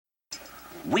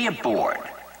We are bored.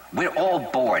 We're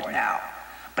all bored now.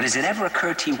 But has it ever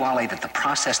occurred to you, Wally, that the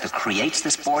process that creates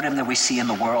this boredom that we see in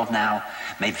the world now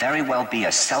may very well be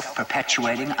a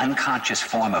self-perpetuating, unconscious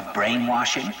form of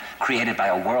brainwashing created by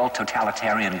a world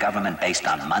totalitarian government based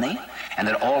on money, and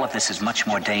that all of this is much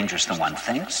more dangerous than one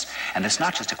thinks, and it's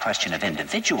not just a question of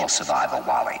individual survival,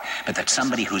 Wally, but that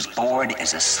somebody who's bored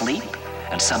is asleep,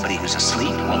 and somebody who's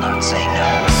asleep will not say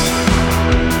no.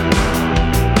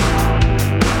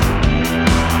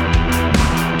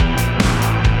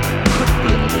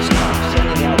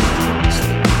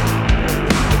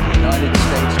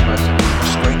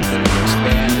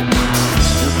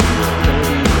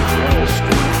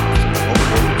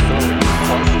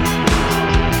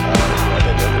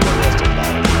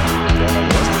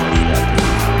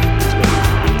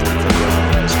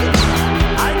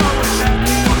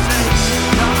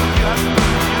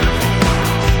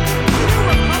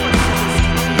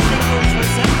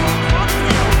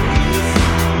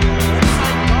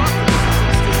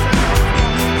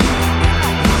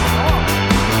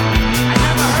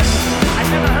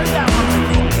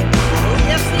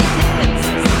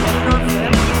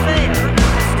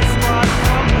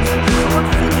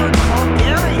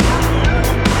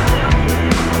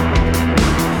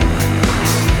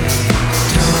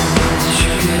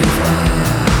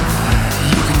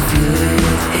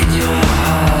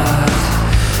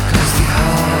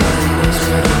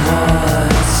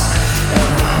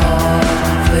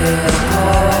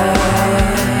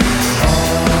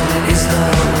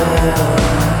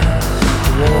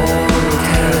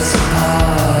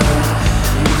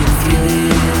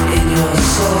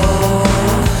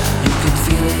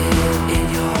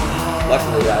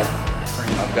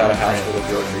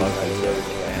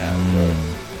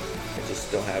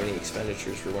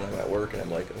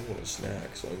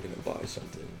 So I'm going to buy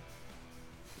something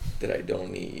that I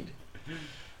don't need.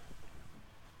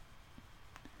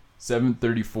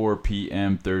 7:34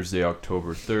 p.m. Thursday,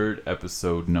 October 3rd,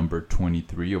 episode number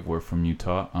 23 of We're From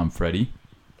Utah. I'm Freddie.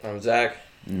 I'm Zach.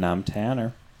 And I'm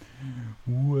Tanner.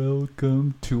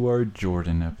 Welcome to our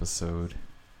Jordan episode.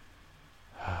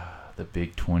 The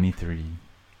big 23.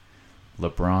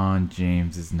 LeBron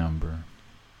James's number.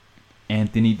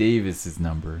 Anthony Davis's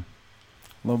number.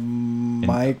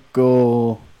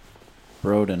 Michael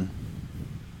Broden.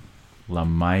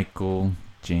 LaMichael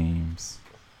James.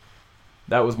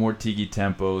 That was more Tiki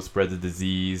Tempo, Spread the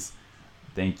Disease.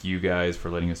 Thank you guys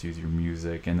for letting us use your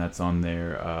music. And that's on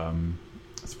their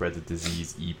Spread the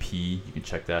Disease EP. You can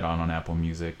check that out on Apple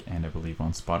Music and I believe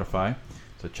on Spotify.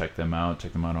 So check them out.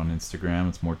 Check them out on Instagram.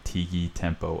 It's more Tiki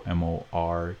Tempo,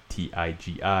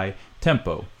 MORTIGI,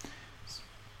 Tempo.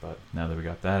 But now that we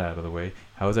got that out of the way,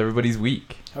 how was everybody's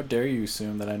week? How dare you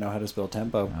assume that I know how to spell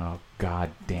tempo? Oh, god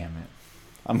damn it.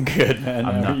 I'm good, man.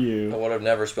 How are you? I would have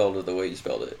never spelled it the way you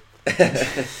spelled it.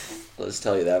 Let's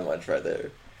tell you that much right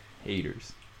there.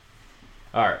 Haters.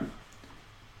 Alright.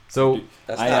 So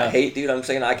that's not hate, dude. I'm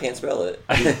saying I can't spell it.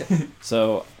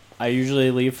 So I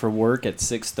usually leave for work at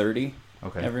 6:30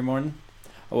 every morning.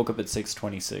 I woke up at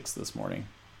 6:26 this morning.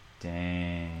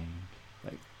 Dang.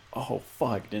 Oh,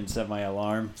 fuck. Didn't set my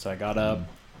alarm. So I got up,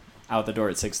 out the door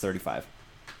at 6:35.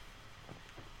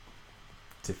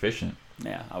 It's efficient.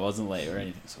 Yeah, I wasn't late or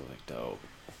anything, so dope.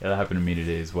 Yeah, that happened to me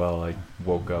today as well. I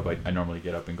woke up. I normally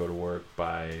get up and go to work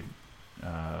by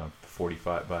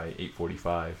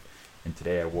 8:45. And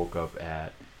today I woke up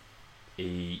at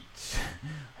 8,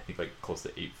 I think like close to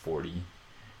 8:40.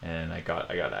 And I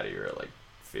got out of here at like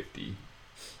 50.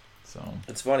 So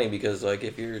it's funny because like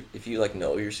if you like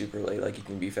know you're super late, like you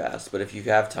can be fast, but if you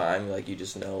have time, like you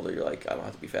just know that you're like, I don't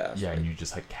have to be fast. Yeah, and you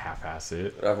just like half-ass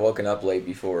it. But I've woken up late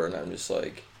before and I'm just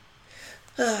like,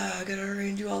 I gotta hurry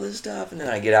and do all this stuff, and then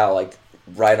I get out like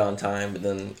right on time. But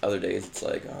then other days it's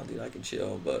like, oh dude, I can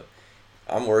chill. But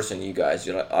I'm worse than you guys.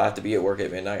 You know, I have to be at work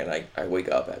at midnight, and I wake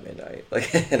up at midnight,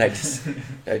 like, and I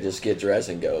just get dressed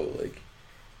and go, like.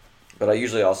 But I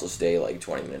usually also stay like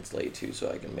 20 minutes late too,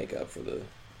 so I can make up for the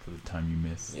time you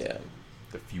missed. Yeah.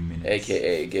 The few minutes.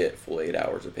 AKA get full 8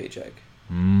 hours of paycheck.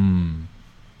 I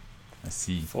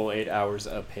see. Full 8 hours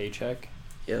of paycheck?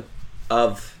 Yep.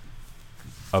 Of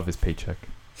his paycheck.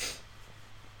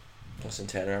 Listen,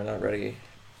 Tanner, I'm not ready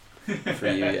for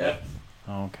you yet.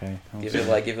 Okay. Give it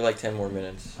like 10 more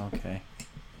minutes. Okay.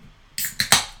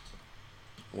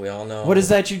 We all know. What is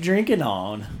that you drinking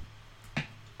on?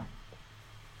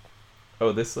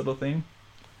 Oh, this little thing?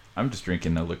 I'm just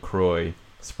drinking a LaCroix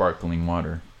sparkling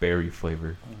water, berry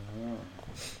flavor.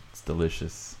 It's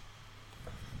delicious.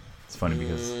 It's funny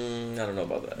because I don't know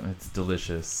about that. It's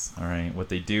delicious. All right, what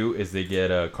they do is they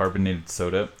get a carbonated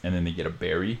soda and then they get a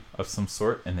berry of some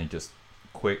sort and they just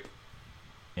quick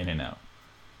in and out.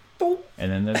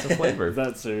 And then there's the flavor.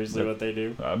 That's seriously what they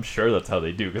do? I'm sure that's how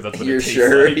they do, because that's what You're it tastes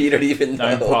sure? like. You don't even know.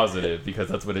 I'm positive, because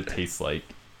that's what it tastes like.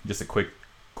 Just a quick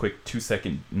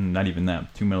 2-second, not even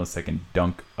that, 2 millisecond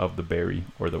dunk of the berry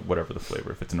or the whatever the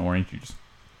flavor. If it's an orange, you just.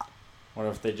 What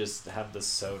if they just have the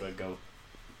soda go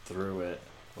through it,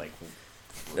 like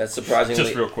That's surprisingly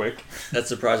just real quick. That's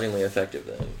surprisingly effective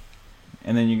then.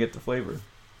 And then you get the flavor.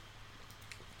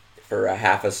 For a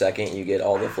half a second, you get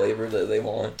all the flavor that they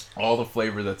want. All the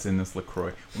flavor that's in this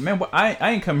LaCroix. Man, I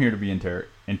ain't come here to be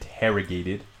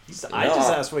interrogated. I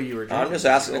just asked what you were drinking. I'm just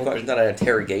asking a question, not an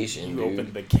interrogation. You dude.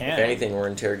 opened the can. If anything, we're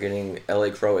interrogating LA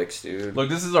Croix, dude. Look,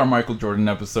 this is our Michael Jordan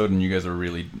episode, and you guys are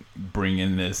really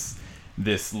bringing this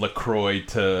LaCroix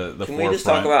to the forefront. Can we just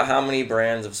talk about how many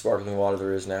brands of sparkling water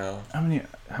there is now? How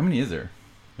many is there?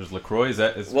 There's LaCroix.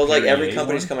 Is well, like every Perrier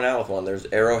company's one? coming out with one. There's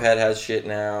Arrowhead has shit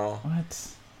now. What?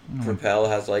 Propel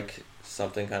has like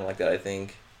something kind of like that, I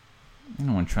think.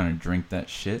 No one trying to drink that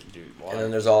shit. Dude, And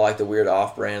then there's all like the weird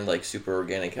off-brand, like super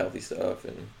organic, healthy stuff.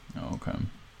 And Oh, okay.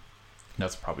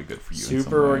 That's probably good for you.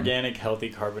 super organic, healthy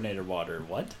carbonated water.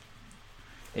 What?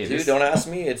 Hey, dude, don't ask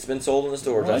me. It's been sold in the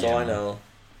stores. That's all I know.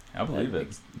 I believe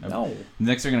it. No.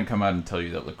 Next, they're gonna come out and tell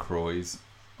you that LaCroix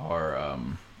are.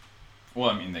 Well,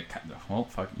 I mean, well,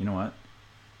 fuck. You know what?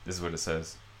 This is what it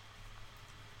says.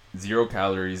 0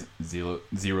 calories, zero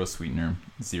sweetener,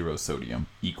 0 sodium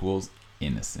equals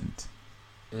innocent.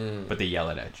 But they yell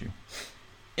it at you.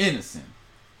 Innocent.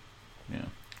 Yeah.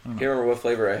 I can't remember what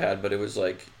flavor I had, but it was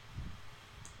like,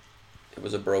 it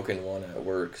was a broken one at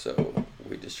work, so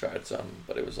we just tried some.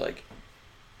 But it was like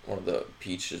one of the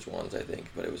peaches ones, I think.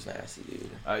 But it was nasty,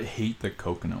 dude. I hate the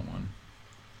coconut one.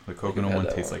 The coconut one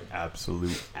tastes like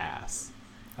absolute ass.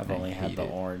 I've only had the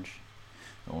orange.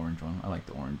 The orange one. I like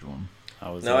the orange one.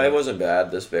 It wasn't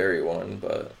bad, this berry one,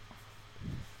 but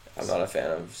I'm not a fan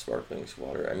of sparkling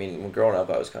water. I mean, when growing up,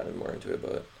 I was kind of more into it,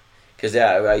 but... Because,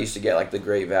 yeah, I used to get, like, the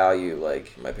Great Value,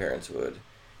 like, my parents would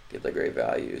get the Great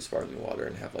Value sparkling water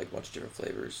and have, like, a bunch of different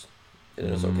flavors. And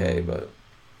it was okay, but...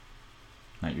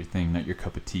 Not your thing, not your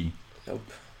cup of tea. Nope.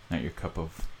 Not your cup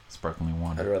of sparkling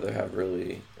water. I'd rather have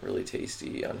really, really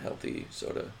tasty, unhealthy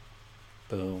soda.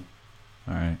 Boom.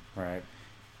 Alright. Right.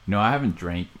 No, I haven't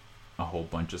drank a whole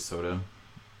bunch of soda.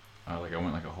 I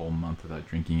went like a whole month without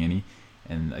drinking any,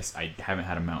 and I haven't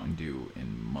had a Mountain Dew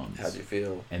in months. How'd you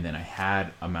feel? And then I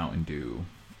had a Mountain Dew.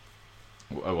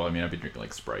 Well, I mean, I've been drinking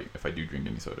like Sprite. If I do drink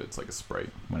any soda, it's like a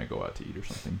Sprite when I go out to eat or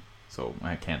something. So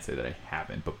I can't say that I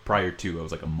haven't. But prior to, I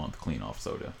was like a month clean off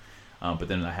soda. But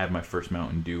then I had my first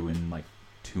Mountain Dew in like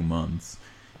 2 months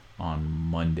on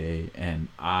Monday, and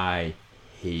I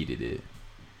hated it.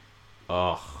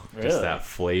 Ugh, really? Just that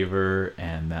flavor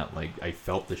and that, like, I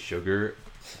felt the sugar.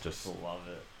 Just love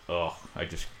it. Ugh, I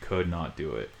just could not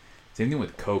do it. Same thing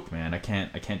with Coke, man. I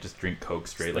can't just drink Coke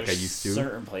straight like I used to.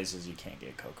 Certain places you can't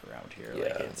get Coke around here. Yeah.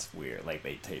 Like, it's weird. Like,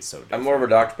 they taste so different. I'm more of a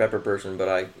Dr. Pepper person,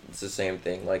 but it's the same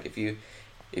thing. Like, if you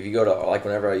go to, like,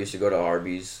 whenever I used to go to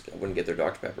Arby's, I wouldn't get their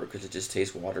Dr. Pepper because it just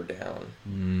tastes watered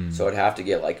down. So I'd have to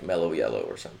get, like, Mellow Yellow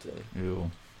or something.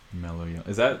 Ew. Mellow Yellow.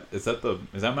 Is that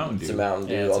Mountain Dew? It's a Mountain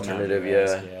Dew it's alternative, a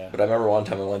Mountain Dew, yeah. But I remember one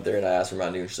time I went there and I asked for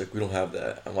Mountain Dew and she's like, we don't have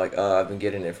that. I'm like, I've been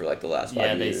getting it for like the last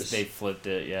 5 years. Yeah, they flipped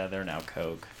it. Yeah, they're now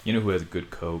Coke. You know who has good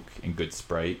Coke and good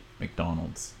Sprite?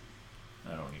 McDonald's.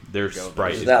 I don't even Their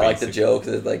Sprite Is that like the joke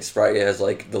that like Sprite has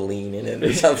like the lean in it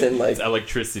or something? Like it's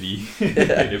electricity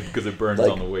because it burns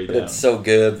like, on the way but down. it's so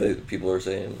good that people are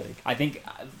saying like. I think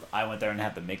I went there and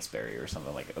had the mixed berry or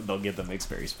something. Like, they'll get the mixed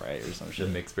berry Sprite or some The shit.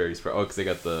 mixed berry Sprite. Oh, because they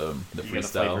got the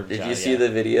freestyle. Did you see the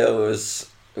video?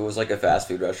 It was like a fast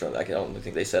food restaurant. I don't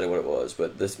think they said what it was,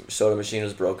 but this soda machine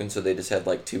was broken, so they just had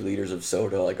like 2 liters of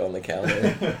soda like on the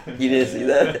counter. You didn't see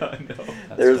that?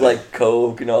 No. There was like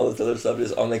Coke and all this other stuff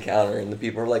just on the counter, and the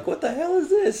people were like, "What the hell is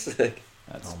this?" Like,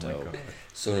 That's Oh my dope. God.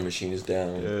 soda machine is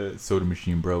down. Soda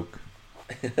machine broke.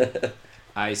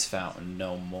 Ice fountain,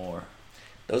 no more.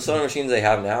 Those soda machines they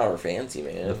have now are fancy,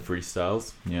 The man.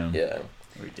 freestyles. Yeah. Yeah.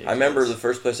 Ridiculous. I remember the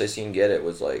first place I seen get it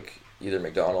was like either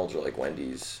McDonald's or like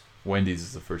Wendy's. Wendy's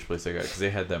is the first place I got because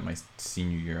they had that my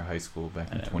senior year of high school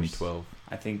back in 2012.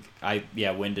 I think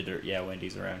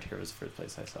Wendy's around here was the first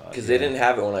place I saw it. Because they didn't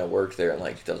have it when I worked there in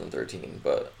like 2013,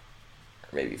 but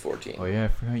or maybe 14. Oh yeah, I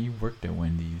forgot you worked at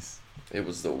Wendy's. It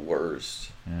was the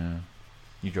worst. Yeah.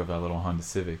 You drove that little Honda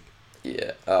Civic.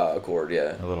 Yeah, Accord,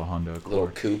 yeah. A little Honda Accord. Little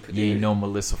coupe. You ain't dude. know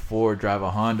Melissa Ford drive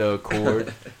a Honda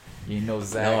Accord. You ain't know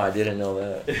Zach. No, I didn't know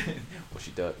that. Well,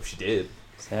 she does. She did.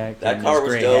 Zach That in car his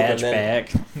was gray dope, and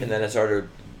hatchback. And then it started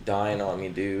dying on me,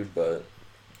 dude. But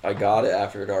I got it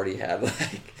after it already had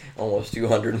like almost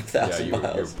 200,000 Yeah, you were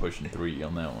miles. pushing 3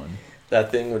 on that one.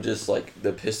 that thing would just like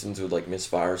the pistons would like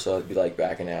misfire, so I'd be like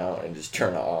backing out and just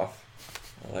turn off.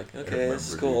 I'm like, okay, this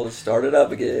is cool. Let's start it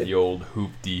up again. The old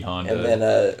Hoopty Honda. And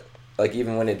then like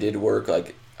even when it did work,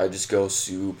 like I just go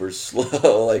super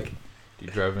slow. Like,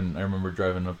 dude, I remember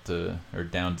driving up to or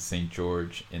down to St.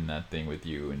 George in that thing with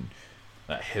you, and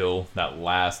that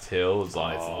last hill was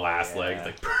on its last legs,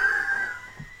 like.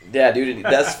 Yeah, dude,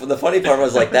 that's the funny part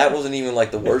was like that wasn't even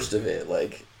like the worst of it.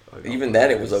 Like even then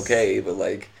it was okay, but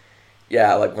like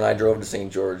yeah, like when I drove to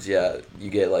St. George, yeah, you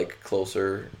get like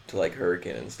closer to like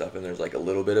Hurricane and stuff, and there's like a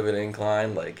little bit of an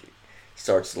incline, like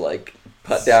starts to like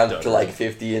put down to like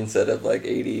 50 instead of like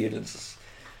 80, and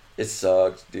it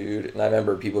sucks, dude. And I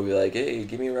remember people be like, "Hey,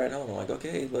 give me a ride home." I'm like,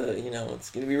 "Okay, but you know it's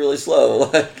gonna be really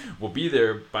slow." We'll be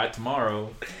there by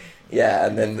tomorrow. Yeah,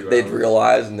 and then they'd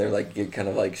realize, and they're like, get kind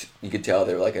of like, you could tell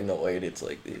they're like annoyed. It's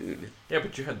like, dude. Yeah,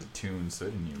 but you had the tune, so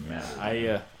it didn't even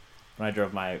matter. When I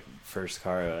drove my first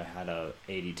car, I had a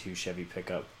 '82 Chevy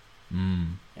pickup,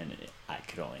 and I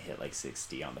could only hit like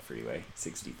 60 on the freeway,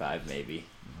 65 maybe.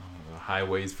 Oh,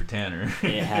 highways for Tanner.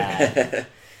 It had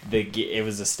it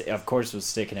was of course it was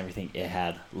stick and everything. It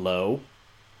had low,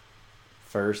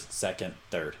 first, second,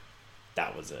 third.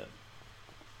 That was it.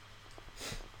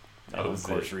 And of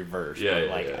course, reverse. Yeah,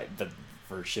 but yeah.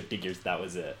 For shifting gears, that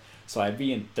was it. So I'd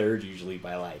be in third usually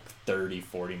by like 30,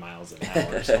 40 miles an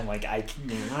hour. So I'm like, I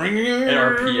can. And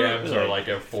our PMs are like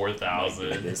at 4,000.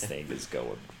 Like, this thing is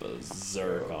going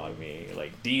berserk on me.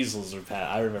 Like diesels are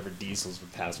I remember diesels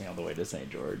would pass me on the way to St.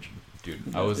 George. Dude,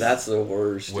 that's the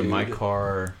worst. When dude. my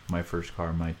first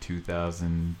car, my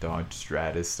 2000 Dodge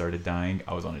Stratus started dying,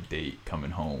 I was on a date coming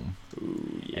home.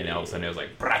 Ooh, yeah. And all of a sudden it was like,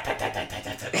 I'm like,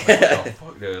 oh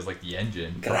fuck, it was like the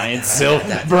engine. Brian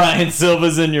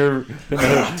Silva's in your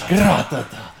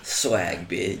swag,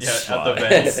 bitch.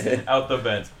 Yeah, out the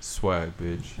vents, swag,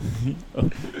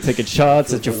 bitch. Taking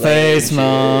shots at your face,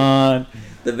 man.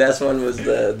 The best one was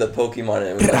the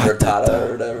Pokemon. It was like Rattata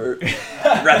or whatever.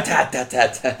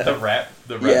 Ratatata. The rat,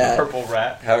 yeah. The purple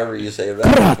rat. However you say that.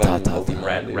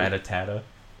 Ratatata.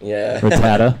 Yeah.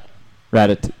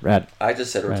 Rattata. I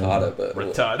just said Rattata, but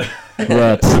Rattata.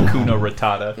 Kuna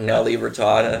Rattata. Nelly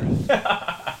Rattata.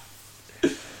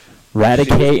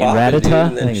 Raticate and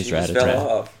Rattata. I think it's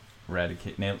Rattata.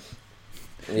 Raticate.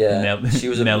 Yeah. She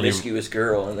was a promiscuous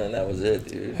girl, and then that was it,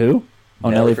 dude. Who? Oh,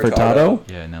 Nelly Furtado?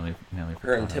 Yeah, Nelly Furtado.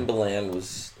 Her and Timbaland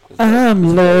was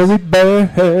I'm Larry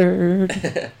Bird.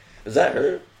 Is that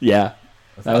her? Yeah.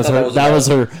 That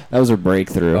was her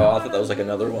breakthrough. Oh, I thought that was like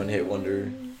another one-hit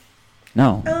wonder.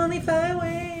 No. Only if I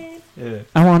wait. Yeah.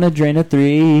 I want to drain a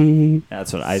 3.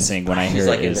 That's what I sing when I hear She's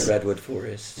like it. in the redwood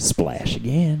forest. Splash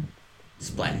again.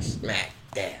 Splash, smack,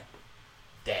 damn.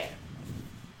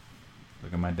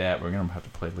 Look at my dab. We're gonna have to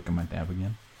play Look at My Dab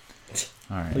again.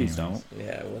 All right. Please don't.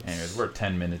 Yeah. Anyways, we're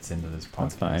 10 minutes into this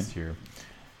podcast here.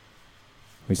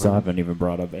 We still haven't even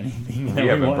brought up anything. We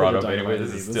haven't brought up anyway.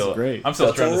 This is still great. I'm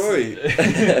still trying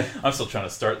to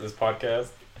start this podcast.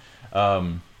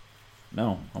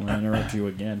 No, I'm gonna interrupt you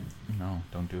again. No,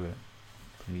 don't do it.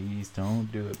 Please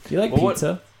don't do it. Do you like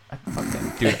pizza?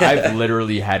 Dude, I've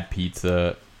literally had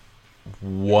pizza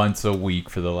once a week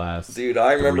for the last. Dude,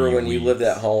 I remember when you lived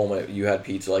at home, you had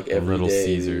pizza like every Little day.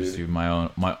 Caesars, dude.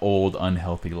 My old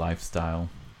unhealthy lifestyle.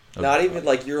 Not even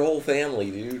like your whole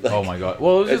family, dude. Like, oh my god!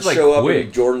 Well, it was just like show quick. up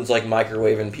and Jordan's like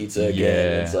microwaving pizza again.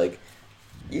 Yeah. And it's like,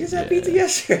 you just had pizza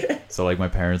yesterday. So like my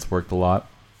parents worked a lot,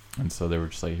 and so they were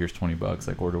just like, "Here's $20,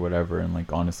 like order whatever." And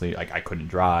like honestly, like I couldn't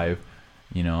drive,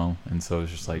 you know, and so it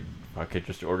was just like, fuck it,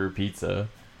 just order pizza,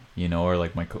 you know, or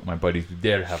like my buddies who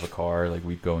did have a car, like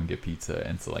we'd go and get pizza,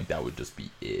 and so like that would just be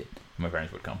it. My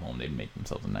parents would come home, they'd make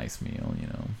themselves a nice meal, you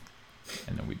know.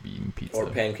 And then we'd be eating pizza. Or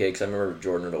pancakes. I remember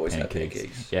Jordan would always have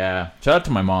pancakes. Yeah. Shout out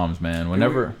to my moms, man.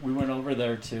 Whenever we went over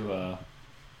there to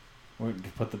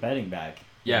put the bedding back.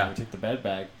 Yeah. We took the bed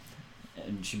back,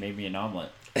 and she made me an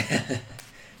omelet.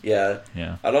 Yeah.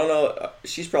 Yeah. I don't know.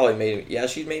 She's probably made. Yeah,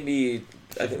 she made me.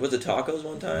 I think was it tacos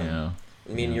one time. Yeah.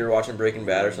 Me and you were watching Breaking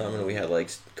Bad or something, and we had like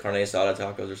carne asada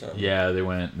tacos or something. Yeah, they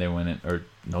went in, or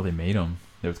no, they made them.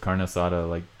 There was carne asada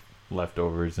like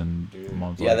leftovers, and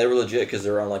mom's yeah, they were legit because they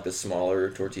were on like the smaller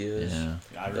tortillas.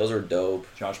 Yeah, those are dope.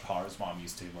 Josh Parr's mom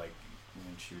used to like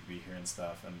when she would be here and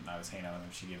stuff, and I was hanging out with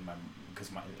him. She gave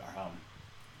because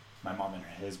my mom and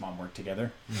his mom worked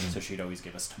together, so she'd always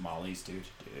give us tamales, dude.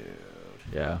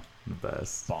 Yeah, the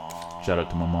best. Bomb. Shout out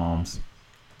to my moms.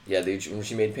 Yeah, dude, when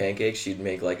she made pancakes, she'd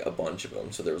make like a bunch of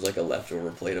them, so there was like a leftover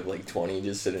plate of like 20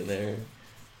 just sitting there. It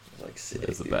was like sick. It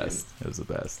was the best. It was the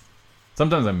best.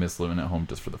 Sometimes I miss living at home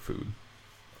just for the food,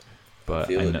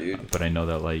 but I know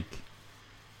that like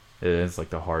it is like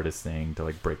the hardest thing to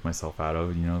like break myself out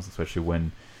of, you know, especially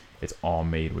when it's all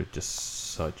made with just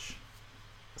such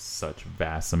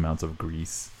vast amounts of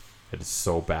grease. It is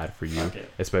so bad for you, Okay.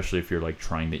 especially if you're like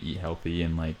trying to eat healthy,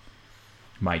 and like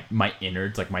my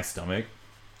innards, like my stomach,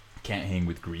 can't hang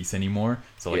with grease anymore.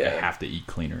 So like I Yeah. have to eat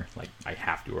cleaner. Like I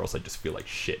have to, or else I just feel like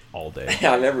shit all day.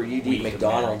 I remember you'd eat Weak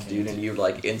McDonald's, Americans. dude, and you'd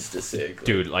like insta sick. Like,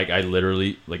 Dude, like I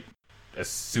literally like as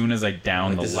soon as I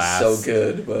downed like, the this last is so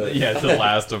good, but yeah, the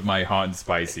last of my hot and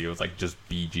spicy, it was like just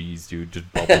BGs, dude,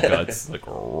 just bubble guts. Like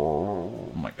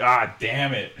I'm like, God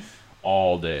damn it.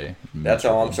 All day. that's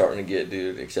how I'm Miserable. starting to get,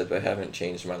 dude. Except I haven't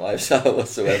changed my lifestyle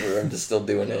whatsoever. I'm just still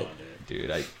doing it.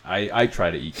 Dude, I try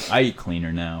to eat. I eat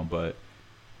cleaner now, but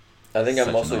I think Such I'm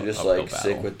an mostly just uphill like sick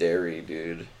battle. with dairy,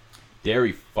 dude.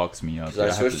 dairy fucks me up. Because I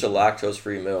have switched to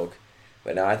lactose-free milk,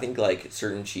 but now I think like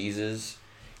certain cheeses.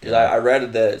 Because I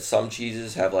read that some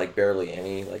cheeses have like barely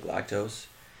any like lactose,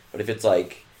 but if it's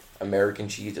like American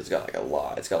cheese, it's got like a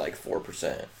lot. It's got like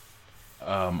 4%.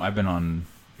 I've been on,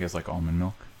 I guess, like almond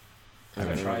milk.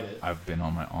 I've tried it. I've been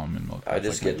on my almond milk. I That's,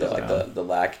 just get the my like down. the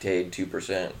lactate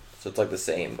 2%, so it's like the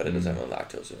same, but it doesn't have no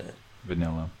lactose in it.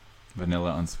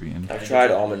 vanilla unsweetened. I've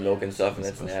tried almond milk and stuff, and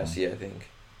That's it's special. nasty. I think.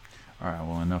 All right,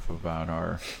 well, enough about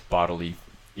our bodily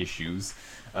issues.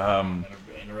 I'm gonna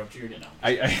interrupt you again now.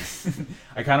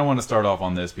 I kind of want to start off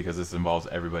on this because this involves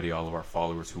everybody, all of our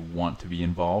followers who want to be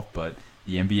involved, but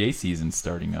the NBA season's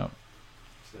starting up.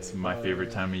 It's my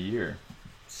favorite time of year.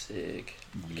 Sick.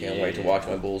 Can't wait to watch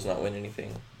my Bulls not win anything.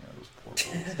 Yeah, those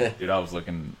poor Bulls. Dude, I was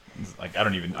looking, like, I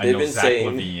They've know been Zach saying-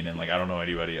 Levine, and like I don't know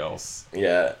anybody else.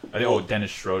 Yeah. I think Dennis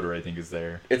Schroeder, I think, is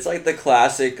there. It's like the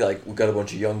classic, like we got a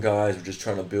bunch of young guys. We're just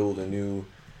trying to build a new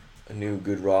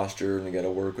good roster, and we got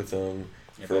to work with them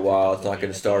Yeah, for a but while. people It's not forget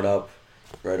going to it, start though. up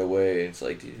right away. It's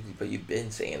like, dude, but you've been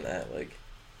saying that, like.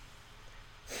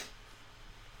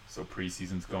 So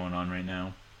preseason's going on right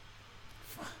now.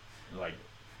 Like,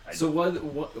 So what?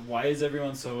 Why is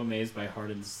everyone so amazed by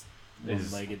Harden's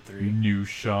His one-legged three? new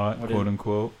shot, What quote is-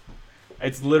 unquote.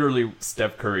 It's literally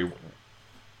Steph Curry.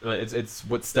 It's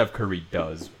what Steph Curry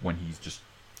does when he's just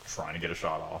trying to get a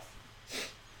shot off.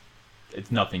 It's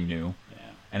nothing new, Yeah.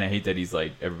 and I hate that he's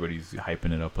like everybody's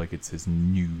hyping it up like it's his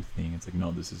new thing. It's like,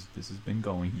 no, this has been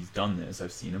going. He's done this.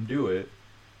 I've seen him do it,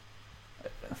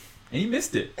 and he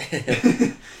missed it.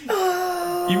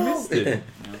 He missed it.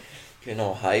 Getting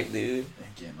all hype, dude.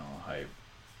 Getting all hype.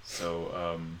 So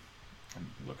I'm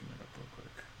looking it up real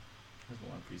quick. There's a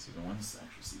lot of preseason. When's the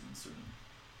actual season starting?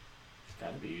 It's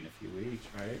got to be in a few weeks,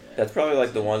 right? That's probably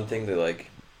like the one thing that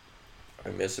like I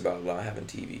miss about not having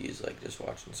TV is like just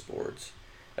watching sports.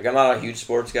 Like I'm not a huge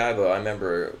sports guy, but I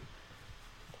remember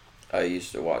I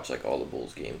used to watch like all the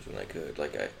Bulls games when I could.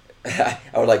 Like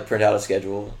I would like print out a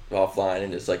schedule offline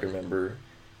and just like remember,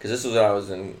 because this was when I was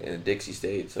in Dixie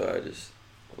State, so I just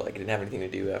like didn't have anything to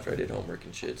do after I did homework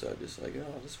and shit. So I just like, oh,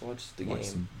 I'll just watch the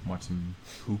game, Watch some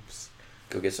hoops.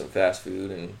 go get some fast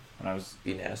food and When I was,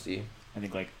 be nasty. I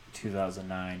think like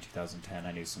 2009, 2010,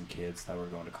 I knew some kids that were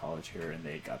going to college here, and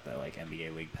they got the like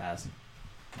NBA League Pass.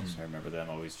 So I remember them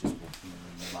always just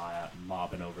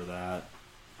mobbing over that.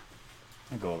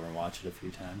 I go over and watch it a few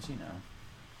times, you know.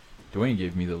 Dwayne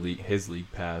gave me his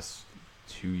league pass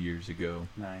 2 years ago,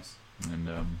 Nice. and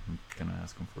I'm gonna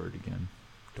ask him for it again.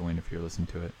 Dwayne, if you're listening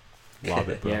to it, lob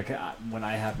it, bro. Yeah, when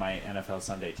I had my NFL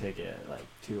Sunday ticket, like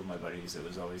two of my buddies, it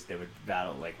was always they would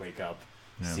battle, like wake up,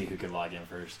 Yeah. see who could log in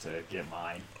first to get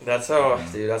mine. That's how,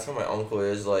 dude. That's how my uncle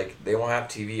is. Like, they won't have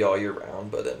TV all year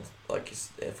round, but then like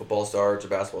if football starts or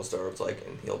basketball starts, like,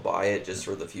 and he'll buy it just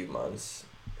for the few months,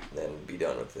 and then be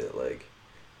done with it. Like,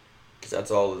 because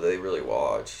that's all that they really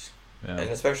watch. Yeah.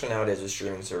 And especially nowadays with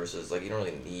streaming services, like you don't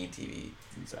really need TV,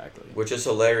 Exactly. which is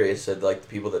hilarious. That like the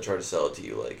people that try to sell it to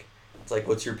you, like, it's like,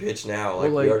 what's your pitch now? Like, Well,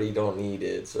 we like- already don't need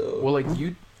it. So Well, like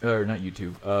or not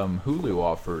YouTube. Hulu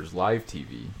offers live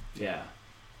TV, Yeah.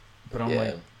 but I'm yeah.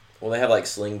 like Well, they have like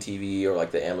Sling TV or like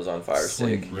the Amazon Fire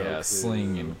Sling, Stick. yeah, Roku.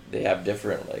 Sling and They have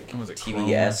different like What was it,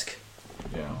 TV-esque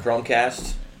yeah,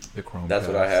 Chromecast. the Chromecast. That's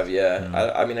what I have. Yeah,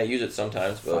 Yeah. I mean I use it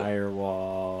sometimes, but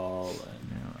Firewall and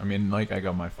Yeah, I mean, like I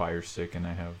got my Fire Stick and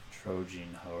I have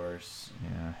Trojan horse,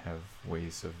 I have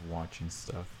ways of watching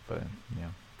stuff, but yeah.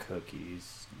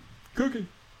 cookies. Cookie.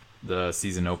 The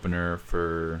season opener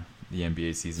for the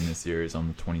NBA season this year is on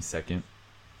the 22nd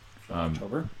From Um,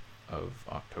 October. of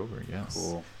October. Yes.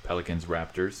 Cool. Pelicans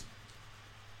Raptors.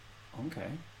 Okay.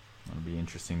 It'll be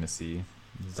interesting to see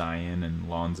Zion and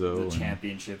Lonzo. The and,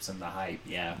 championships and the hype.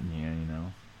 Yeah. Yeah, you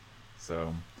know.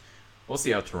 So we'll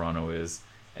see how Toronto is.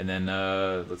 And then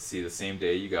let's see, the same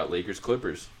day you got Lakers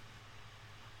Clippers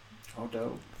Oh,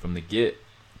 dope. from the Get.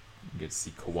 You get to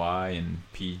see Kawhi and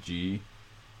PG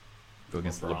go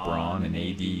against LeBron and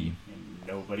AD. And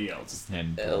nobody else.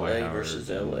 And LA Dwight Howard versus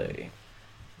and- LA.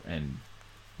 And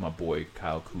my boy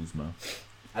Kyle Kuzma.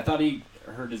 I thought he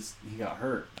got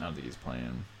hurt. I don't think he's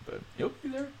playing, but he'll be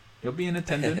there. He'll be in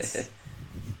attendance,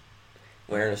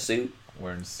 Wearing a suit.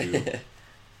 wearing a suit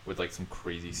with like some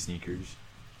crazy sneakers,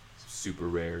 super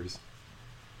rares.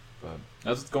 But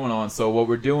that's what's going on. So what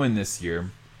we're doing this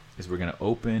year is we're gonna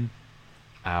open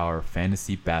our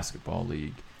fantasy basketball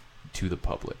league to the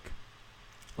public.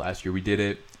 Last year we did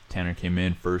it. Tanner came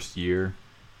in first year,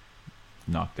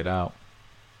 knocked it out.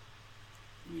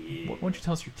 Yeah. Why don't you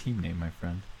tell us your team name, my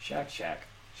friend? Shack. Shack.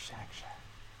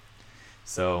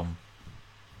 So,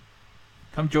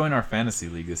 come join our fantasy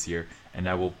league this year, and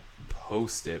I will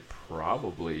post it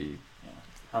probably. Yeah.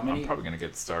 How many? I'm probably gonna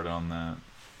get started on that.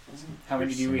 How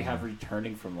many do we soon. have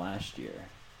returning from last year?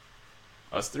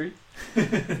 Us three? I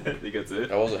think that's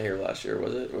it. I wasn't here last year,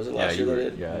 was it? Was it Yeah, last you year were, that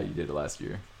did? yeah, you did it last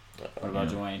year. What about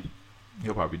Yeah. Dwayne?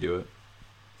 He'll probably do it,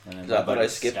 And then 'Cause I my thought buddy I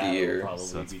skipped a Scott will year. Probably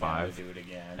So that's be down to 5. do it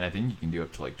again. and I think you can do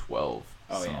up to like 12.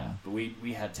 Oh so, yeah, but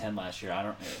we had 10 last year. I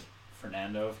don't.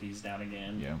 Fernando, if he's down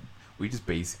again. yeah. We just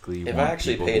basically If want I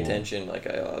actually people pay who- attention, like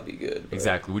I'll be good. but-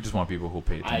 Exactly. We just want people who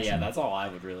pay attention. Yeah, that's all I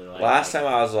would really like. Last time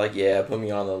I was like, yeah, put me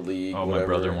on the league. Oh, whatever. my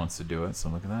brother wants to do it, so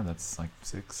look at that. That's like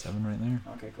 6, 7 right there.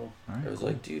 Okay, cool. All right. I was cool.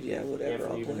 like, dude, yeah, whatever, Yeah,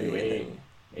 I'll you can play do it.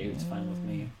 8. 8's fine with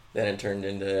me. Then it turned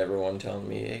into everyone telling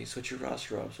me, hey, switch your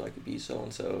roster up so I could be so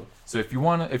and so. So if you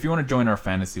wanna join our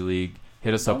fantasy league,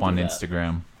 hit us Don't up on do that.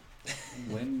 Instagram.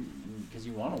 Win because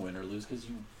you want to win or lose because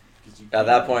you. At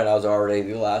that point, I was already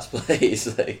the last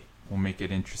place. Like, We'll make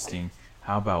it interesting.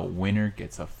 How about winner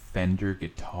gets a Fender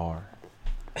guitar?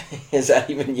 is that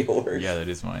even yours? Yeah, that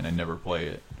is mine. I never play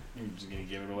it. You're just gonna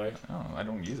give it away. Oh, I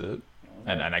don't use it, Okay.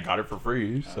 and I got it for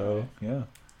free. So Alright. yeah.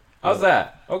 How's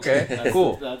that? Okay, That's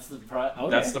cool. That's the prize. Okay.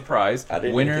 That's the prize. I didn't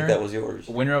even winner. think that was yours.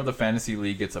 Winner of the fantasy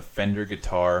league gets a Fender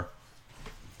guitar.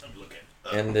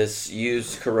 And this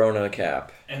used Corona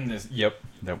cap. And this, yep,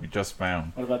 that we just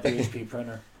found. What about the HP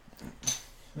printer?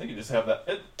 They can just have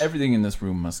that. Everything in this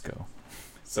room must go.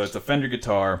 So it's a Fender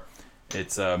guitar.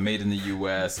 It's made in the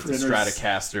U.S. It's a Printers.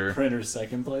 Stratocaster. Printer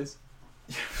second place.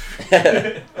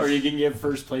 Or you can give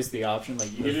first place the option.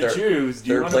 Like you The get to third- choose. Do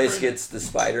you Third want place to gets the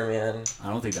Spider-Man. I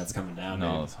don't think that's coming down.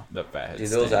 No, dude. it's that fat head. Do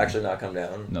those stand. actually not come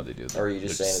down? No, they do. Or are you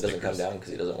just They're saying it doesn't come stickers. down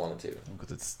because he doesn't want it to?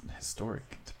 Because it's historic.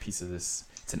 It's a piece of this.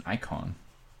 It's an icon.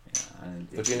 Yeah, I didn't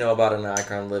What think- you know about an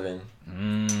icon living?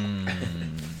 Mmm.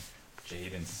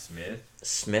 Jaden Smith.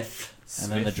 Smith.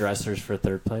 And then the dressers for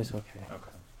third place. Okay. Okay.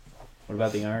 What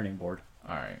about the ironing board?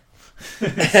 All right.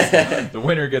 The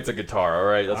winner gets a guitar. All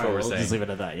right, that's All what right, we're we'll saying. Just leave it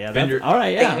at that. Yeah. Fender- All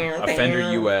right. Yeah. A Fender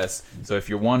US. So if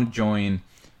you want to join,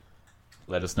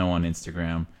 let us know on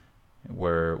Instagram.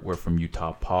 We're from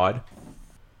Utah Pod.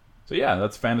 So yeah,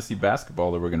 that's fantasy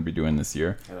basketball that we're going to be doing this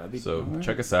year. Yeah, that'd be So cool.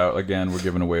 check us out. Again, we're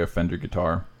giving away a Fender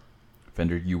guitar,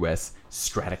 Fender US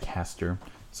Stratocaster.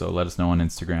 So let us know on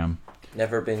Instagram.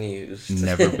 Never been used.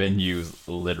 Never been used.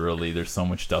 Literally, there's so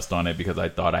much dust on it because I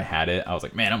thought I had it. I was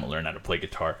like, man, I'm gonna learn how to play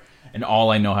guitar, and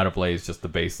all I know how to play is just the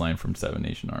bass line from Seven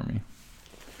Nation Army.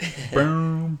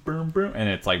 Boom, boom, boom, and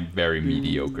it's like very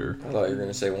mediocre. I thought you were going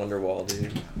to say Wonderwall,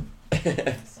 dude.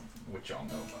 Which y'all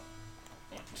know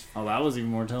about. Oh, that was even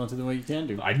more talented than what you can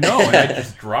do. I know, and I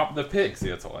just dropped the pick. See,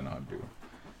 that's all I know how to do,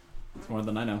 It's more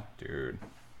than I know. dude.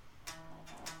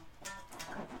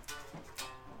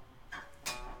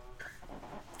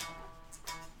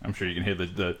 I'm sure you can hear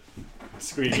the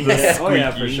Squeaky. The Oh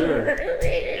yeah, for squeaky. sure.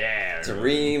 yeah. It's a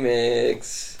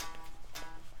remix.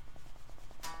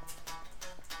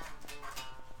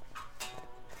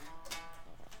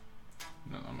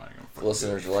 No, I'm not gonna. fucking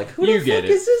Listeners are like, who You the get fuck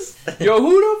it. is this? do it. Yo,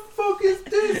 who the fuck is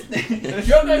this?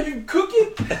 Y'all not even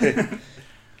cooking?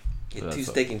 Get That's two a-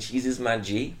 steak and cheeses, my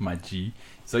G. My G.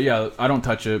 So yeah, I don't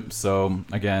touch it. So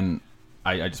again,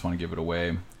 I just want to give it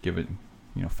away. Give it,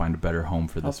 find a better home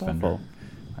for this How Fender. thoughtful.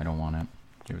 I don't want it.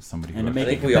 Give it to somebody And who. to I make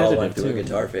think it we all went competitive, through a too.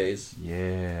 guitar phase.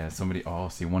 Yeah, somebody. Oh,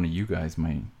 see, one of you guys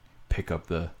might pick up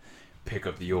the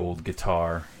old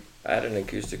guitar. I had an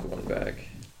acoustic one back,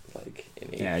 like in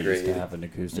 8th Yeah, I grade. used to have an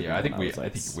acoustic. Yeah, I think when we was,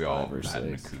 like, all 5 or had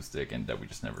an 6. acoustic, and that we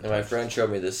just never. And my touched. friend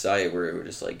showed me this site where it was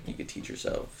just like you could teach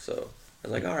yourself. So I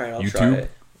was like, all right, I'll YouTube? try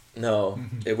it. No,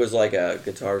 it was like a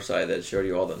guitar site that showed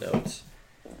you all the notes,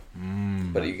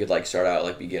 but you could like start out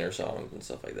like beginner songs and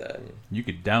stuff like that. And You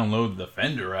could download the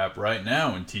Fender app right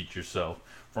now and teach yourself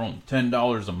for only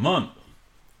 $10 a month.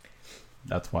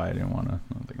 That's why I didn't want to.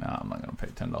 I'm like, nah, I'm not gonna pay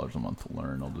 $10 a month to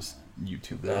learn. I'll just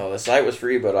YouTube that. no, the site was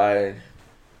free, but I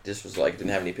just was like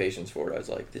didn't have any patience for it. I was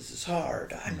like, this is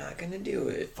hard. I'm not gonna do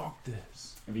it. Fuck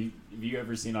this. Have you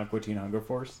ever seen Aqua Teen Hunger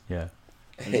Force? Yeah.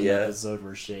 There's an Yeah. episode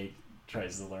where Shake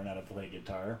tries to learn how to play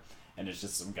guitar, and it's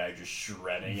just some guy just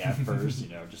shredding at first,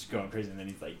 just going crazy, and then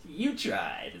he's like, "You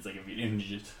tried." It's like and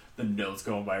the notes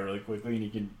going by really quickly, and you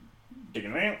can dig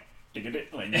it,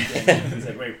 like he's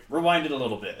like, "Wait, rewind it a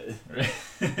little bit."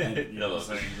 And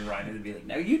so you rewind it and be like,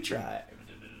 "Now you try."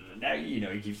 Now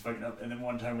he keeps fucking up, and then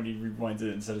one time when he rewinds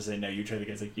it, instead of saying "Now you try," the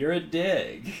guy's like, "You're a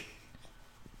dig."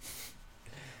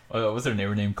 Was their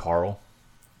neighbor named Carl?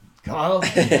 Carl?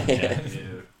 Yeah,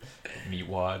 dude.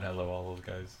 Meatwad. I love all those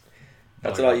guys.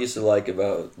 That's what I used to like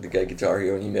about the guy Guitar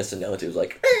Hero. When you miss a note, it was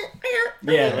like,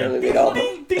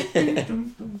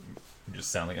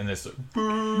 just sound like, and this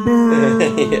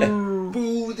boo, yeah.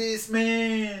 boo this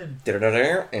man,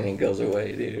 And he goes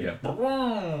away, dude. yeah.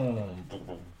 All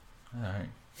right.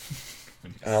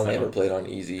 I only ever played on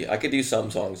easy. I could do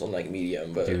some songs on like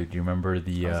medium, but Dude, you remember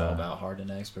the? I was all about hard and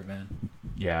expert, man.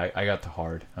 Yeah, I got to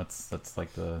hard. That's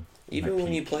like the. even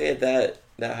when you play at that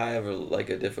high of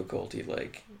a difficulty,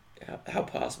 like how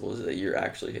possible is it that you're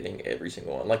actually hitting every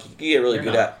single one? Like you get really You're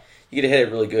good not. at, you get to hit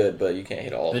it really good, but you can't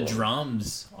hit all The of them.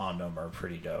 drums on them are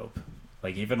pretty dope.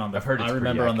 Like even on the, I've heard it's I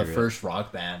remember pretty on the accurate. first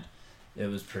Rock Band, it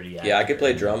was pretty. Yeah, I could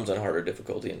play accurate. drums on harder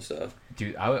difficulty and stuff.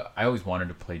 Dude, I always wanted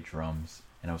to play drums,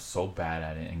 and I was so bad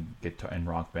at it. And guitar and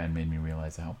Rock Band made me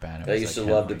realize how bad I was. I used to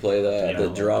love to play Yeah,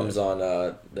 the I drums on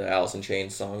the Alice in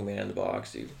Chains song "Man in the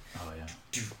Box," dude. Oh yeah.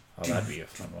 Oh, that'd be a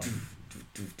fun one.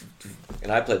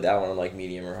 And I played that one on like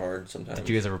medium or hard sometimes. Did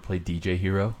you guys ever play DJ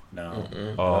Hero? No,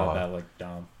 Oh, that looked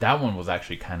dumb. that one was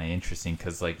actually kind of interesting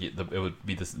because like it would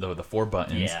be the 4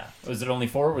 buttons. Yeah, was it only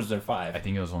 4? Or was there 5? I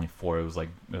think it was only 4. It was like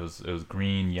it was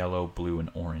green, yellow, blue, and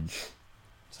orange.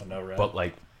 So no red. But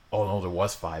like, oh no, there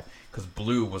was 5 because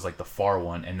blue was like the far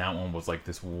one, and that one was like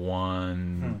this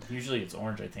one. Usually it's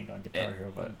orange, I think, on Guitar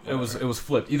Hero, but It was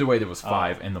flipped. Either way, there was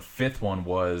 5, Oh. and the 5th one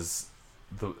was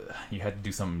you had to do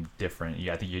something different.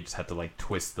 I think you just had to like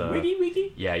twist the.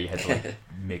 wiggy. Yeah, you had to like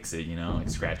mix it, like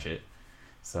scratch it.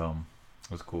 So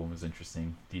it was cool. It was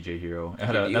interesting. DJ Hero. You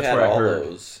That's had where I all heard.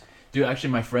 those. Dude, actually,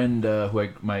 my friend,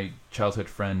 my childhood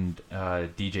friend,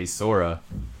 DJ Sora,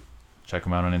 check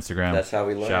him out on Instagram. That's how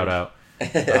we learned. Shout out.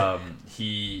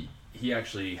 He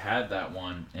actually had that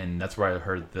one, and that's where I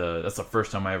heard that's the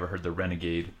first time I ever heard the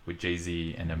Renegade with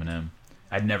Jay-Z and Eminem.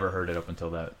 I'd never heard it up until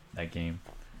that game.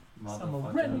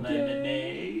 Motherfucking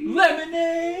lemonade.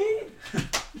 Lemonade.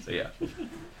 So yeah.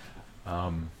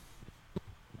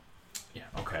 Yeah.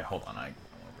 Okay. Hold on. I want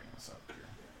to bring this up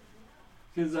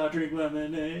here. Cause I drink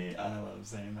lemonade. I love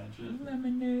saying that shit.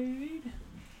 Lemonade.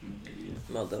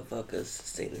 Motherfuckers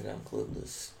say that I'm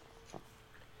clueless. All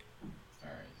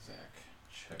right, Zach.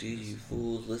 Check Do this you out.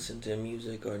 fools listen to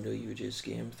music or do you just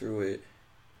skim through it?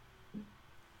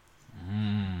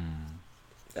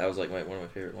 That was like one of my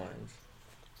favorite lines.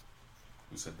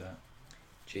 Who said that?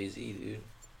 Jay-Z, dude.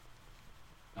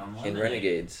 In Lemonade.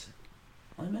 Renegades.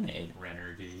 Lemonade.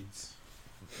 Renegades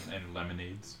and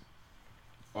lemonades.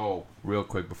 Oh, real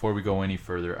quick before we go any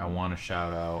further, I want to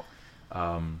shout out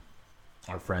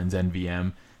our friends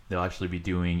NVM. They'll actually be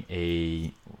doing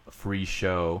a free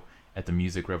show at the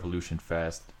Music Revolution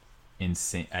Fest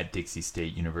at Dixie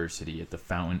State University at the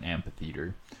Fountain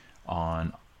Amphitheater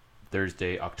on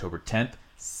Thursday, October 10th,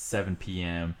 7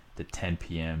 p.m. to 10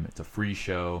 p.m. It's a free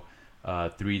show.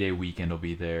 3-day weekend will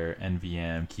be there.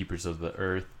 NVM, Keepers of the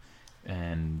Earth,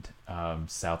 and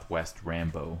Southwest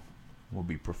Rambo will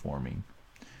be performing.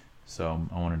 So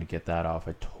I wanted to get that off.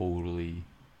 I totally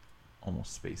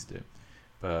almost spaced it.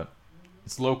 But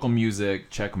it's local music.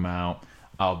 Check them out.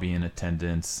 I'll be in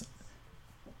attendance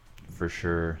for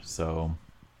sure. So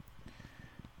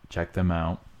check them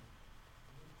out.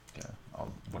 Yeah.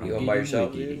 You going by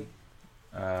yourself, dude?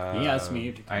 He asked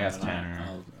me to come I asked out.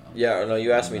 Tanner. Yeah, no,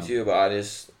 you asked me No. too, but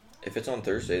if it's on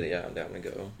Thursday, then yeah, I'm down to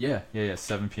go. Yeah,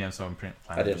 7 p.m. So I'm planning.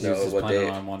 I didn't He know was just what planning day.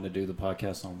 on wanting to do the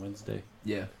podcast on Wednesday.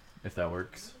 Yeah, if that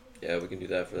works. Yeah, we can do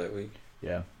that for that week.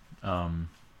 Yeah.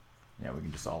 Yeah, we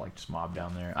can just all just mob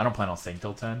down there. I don't plan on staying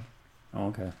till 10. Oh,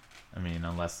 okay. I mean,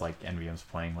 unless like NVM's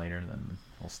playing later, then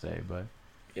we'll stay. But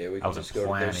Yeah, we I can wasn't just go to their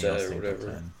planning on set or staying till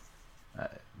whatever. 10.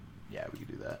 Yeah, we could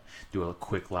do that. Do a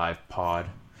quick live pod.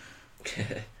 We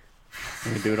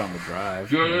can do it on the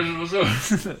drive.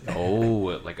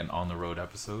 Oh, like an on the road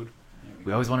episode.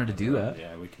 We always wanted to do that.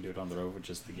 Yeah, we can do it on the road with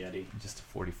just the Getty. Just a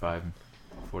 45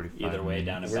 Either way, minutes.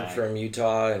 down and We're back. from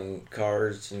Utah and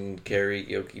cars and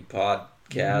karaoke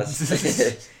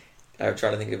podcast. I'm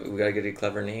trying to think of we gotta get a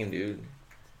clever name, dude.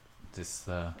 Just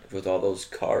With all those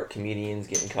comedians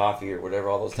getting coffee or whatever,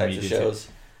 all those types of Comedians. shows.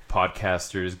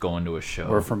 podcasters going to a show.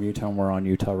 We're from Utah and we're on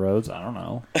Utah roads. I don't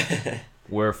know.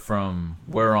 We're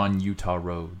on Utah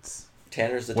roads.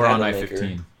 Tanner's the We're on title I-15.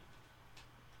 maker.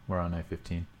 We're on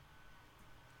I-15.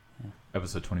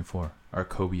 episode 24, our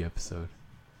Kobe episode.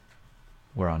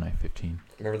 We're on I-15.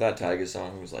 Remember that Tyga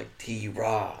song? It was like,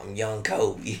 T-Raw, I'm young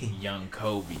Kobe. Young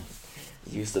Kobe.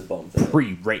 He used to bump that.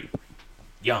 Pre-rape.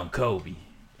 Young Kobe.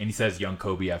 And he says Young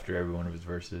Kobe after every one of his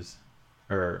verses.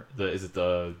 Or is it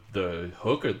the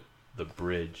hook or the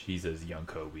bridge? He says Young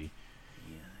Kobe.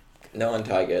 No, on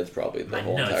Tyga, it's probably the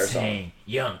whole entire song. Hang,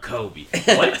 Young Kobe.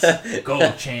 What?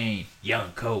 Gold chain,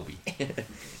 Young Kobe.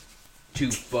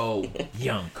 2-4,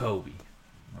 Young Kobe.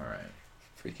 All right.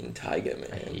 Freaking Tyga, man.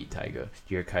 I hate Tyga.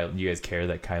 Do you guys care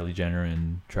that Kylie Jenner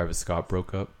and Travis Scott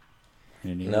broke up?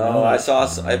 No, I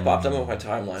popped up on my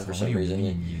timeline for So some what do you reason.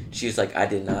 mean? She was like, I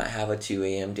did not have a 2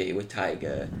 a.m. date with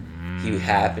Tyga. He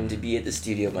happened to be at the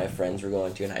studio my friends were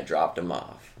going to, and I dropped him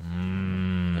off.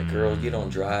 Like, girl, you don't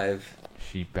drive.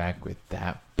 She back with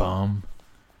that bum.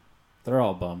 They're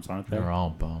all bums, aren't they? They're all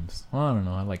bums. Well, I don't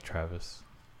know. I like Travis.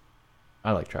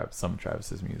 Some of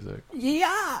Travis's music.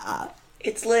 Yeah,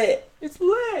 it's lit. It's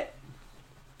lit.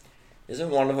 Isn't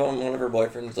one of her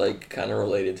boyfriends, like, kind of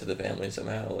related to the family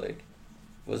somehow? Like,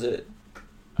 was it?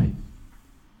 I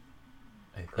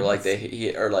Or like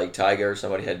or like Tyga or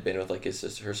somebody had been with like her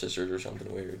sisters or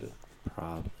something weird.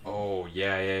 Probably. Oh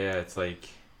yeah. It's like.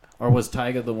 Or was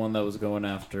Tyga the one that was going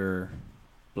after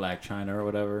Black China or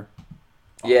whatever?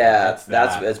 Yeah, It's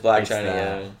that's Black It's China.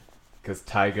 that. Yeah. Because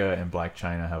Tyga and Black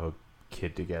China have a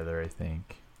kid together, I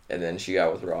think. And then she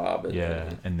got with Rob. And Yeah,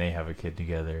 then, and they have a kid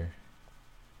together.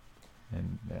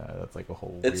 And yeah, that's like a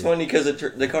whole. it's weird- funny because the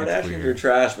Kardashians weird. are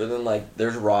trash, but then like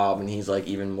there's Rob and he's like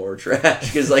even more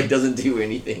trash because like doesn't do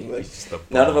anything. Like Just the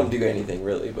none of bum. them do anything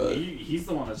really, but He's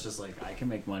the one that's just like, I can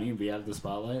make money and be out of the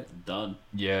spotlight. Done.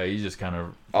 Yeah, he just kind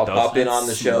of. I'll pop in on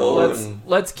the show.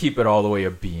 Let's keep it all the way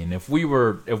a bean. If we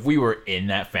were in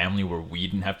that family where we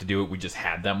didn't have to do it, we just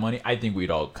had that money. I think we'd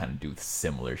all kind of do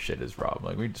similar shit as Rob.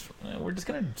 Like we're just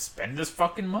gonna spend this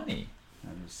fucking money.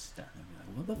 I'm just standing there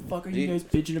like, what the fuck are you guys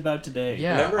bitching about today?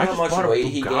 Yeah, Remember I how just much bought a weight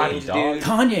he Bugatti, gained, dog. dude?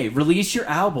 Kanye, release your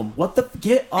album. What the?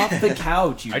 Get off the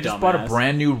couch, you I just dumbass. bought a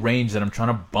brand new Range that I'm trying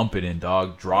to bump it in,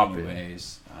 dog. Drop it.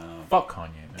 Anyways, Fuck Kanye,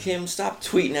 man. Kim, stop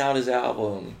tweeting out his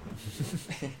album.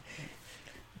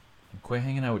 Quit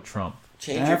hanging out with Trump.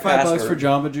 Change Can I your have $5 password. for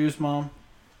Jamba Juice, Mom?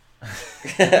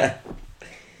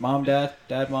 Mom, Dad,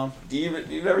 Mom.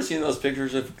 You've ever seen those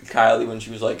pictures of Kylie when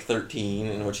she was like 13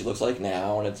 and what she looks like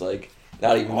now, and it's like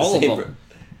not even All the of same. them.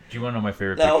 Do you want to know my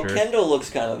favorite No, picture? Kendall looks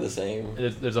kind of the same.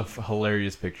 There's a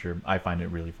hilarious picture. I find it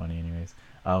really funny, anyways.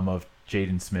 Of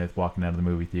Jaden Smith walking out of the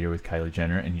movie theater with Kylie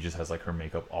Jenner, and he just has like her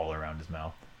makeup all around his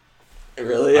mouth.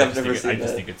 Really, I I've never seen I that.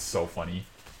 just think it's so funny.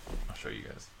 I'll show you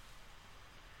guys.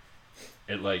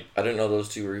 It like I didn't know those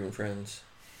two were even friends.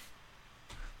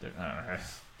 I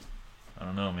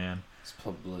don't know, man. It's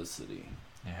publicity.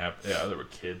 Yeah, there were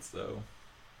kids though.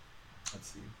 Let's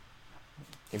see.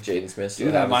 If Jaden Smith still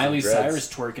Dude, that has Miley some dreads.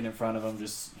 Cyrus twerking in front of him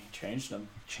just changed him.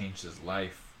 Changed his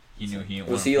life. He knew he didn't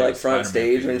Was wanna he play like with front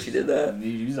Spider-Man stage when figures. she did that?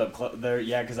 He's up there,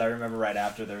 yeah, because I remember right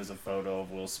after there was a photo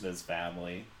of Will Smith's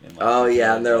family. In, like, Oh the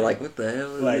yeah, and they're building. like, "What the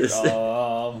hell is like, this?"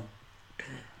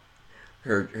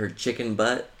 Her chicken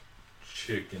butt.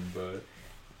 Chicken butt.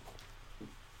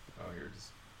 Oh, here it is.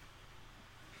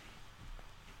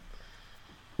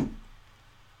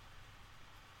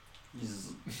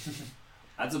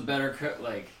 That's a better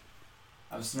like.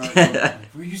 I was snorting.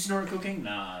 Were you snorting cocaine?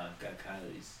 Nah, I've got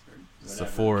Kylie's. Or whatever,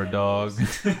 Sephora, dog.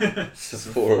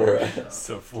 Sephora.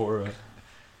 Sephora.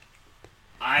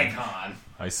 Icon.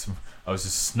 I was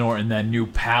just snorting that new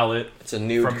palette. It's a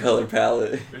new From- color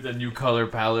palette. The new color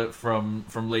palette from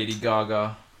Lady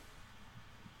Gaga.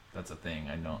 That's a thing.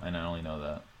 I know, and I only know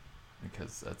that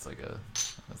because that's like a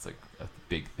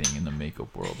big thing in the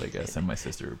makeup world, I guess. And my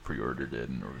sister pre-ordered it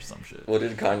or some shit. What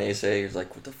did Kanye say? He was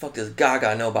like, "What the fuck does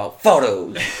Gaga know about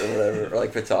photos or whatever, or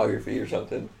like photography or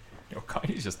something?" Yo,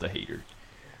 Kanye's just a hater.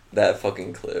 That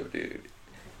fucking clip, dude.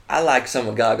 I like some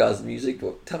of Gaga's music,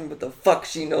 but tell me what the fuck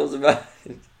she knows about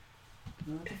it.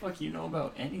 What the fuck you know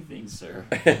about anything, sir?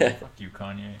 Fuck you,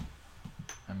 Kanye.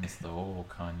 I miss the old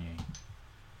Kanye.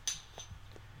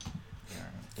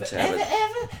 Let's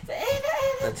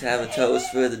have a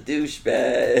toast for the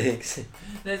douchebags.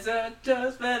 There's a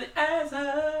toast for the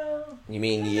asshole. You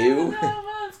mean you?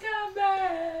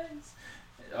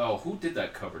 Oh, who did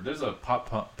that cover? There's a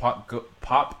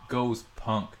Pop Goes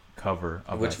Punk cover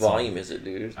of Which that song. volume is it,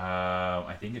 dude?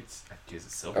 I think is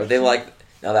it Silver? Are they like,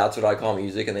 now that's what I call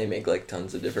music, and they make like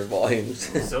tons of different volumes?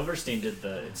 Silverstein did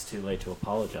the "It's Too Late to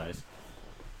Apologize"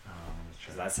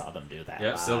 because I saw them do that.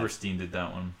 Yeah, live. Silverstein did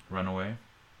that one. Runaway.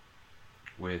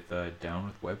 With Down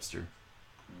with Webster.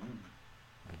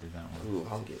 I did that one. Ooh,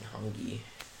 I'm getting hungry.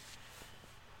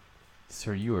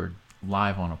 Sir, you are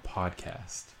live on a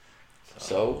podcast.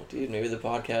 So, dude, maybe the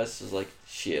podcast is like,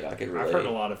 shit, I could relate. I've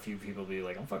heard few people be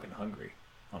like, I'm fucking hungry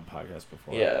on podcasts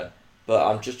before. Yeah. But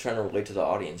I'm just trying to relate to the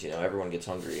audience, everyone gets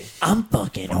hungry. I'm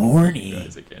fucking horny.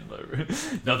 Guys, I can't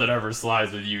love Nothing ever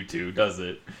slides with you two, does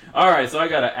it? Alright, so I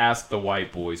gotta ask the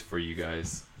white boys for you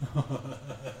guys.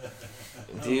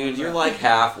 Dude, you're like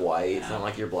half white. It's not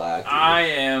like you're black. Dude. I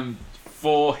am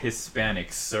full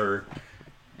Hispanic, sir.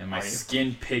 And my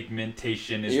skin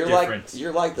pigmentation is different.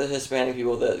 You're like the Hispanic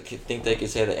people that think they can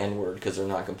say the N-word because they're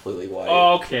not completely white.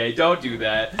 Okay, don't do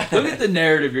that. Look at the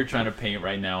narrative you're trying to paint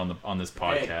right now on this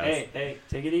podcast. Hey,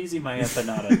 take it easy, my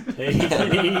empanada. Take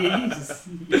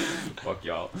it easy. Fuck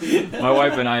y'all. My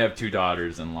wife and I have 2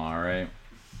 daughters-in-law, right?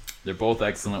 They're both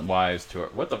excellent wives to our...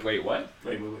 What? Wait.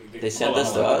 They sent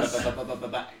this to us.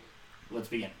 Let's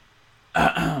begin.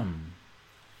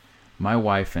 My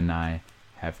wife and I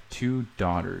have 2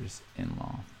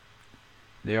 daughters-in-law.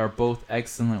 They are both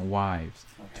excellent wives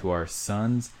to our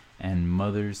sons and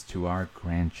mothers to our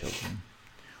grandchildren.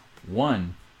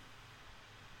 One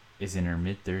is in her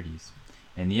mid-30s,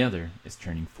 and the other is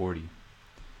turning 40.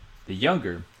 The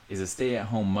younger is a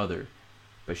stay-at-home mother,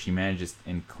 but she manages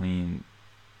and cleans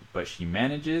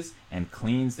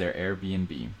their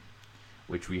Airbnb,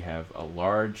 which we have a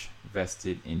large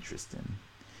vested interest in.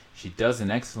 She does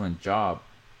an excellent job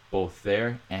both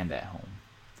there and at home.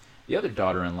 The other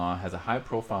daughter-in-law has a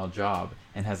high-profile job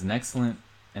and has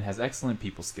excellent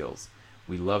people skills.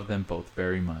 We love them both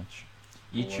very much.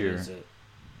 Each year, Is it?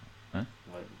 Huh?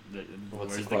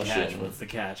 What's Where's the the catch? question? What's the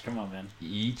catch? Come on, man.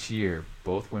 Each year,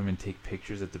 both women take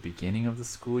pictures at the beginning of the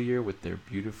school year with their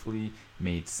beautifully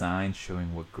made signs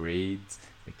showing what grades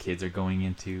the kids are going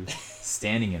into,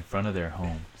 standing in front of their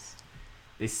homes.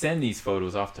 They send these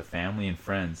photos off to family and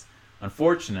friends.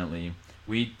 Unfortunately,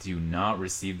 we do not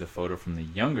receive the photo from the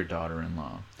younger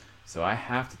daughter-in-law, so I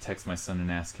have to text my son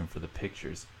and ask him for the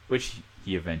pictures, which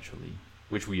we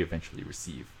eventually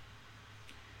receive.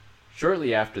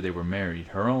 Shortly after they were married,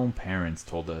 her own parents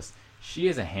told us, "She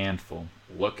is a handful.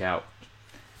 Look out."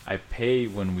 I pay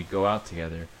when we go out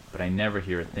together, but I never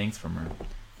hear a thanks from her,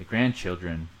 the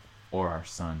grandchildren, or our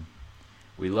son.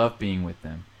 We love being with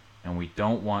them, and we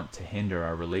don't want to hinder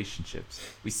our relationships.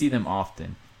 We see them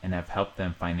often and have helped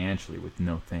them financially with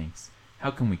no thanks.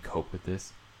 How can we cope with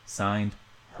this? Signed,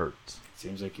 Hurt.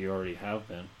 Seems like you already have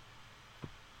been.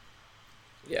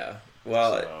 Yeah.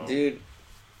 Well, So- dude,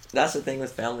 that's the thing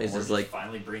with families Or is just like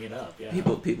finally bring it up. Yeah.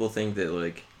 people think that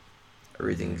like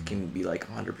everything can be like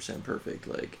 100% perfect.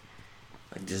 Like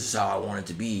this is how I want it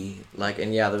to be. Like,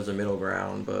 and yeah, there's a middle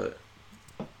ground, but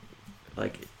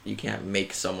like you can't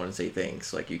make someone say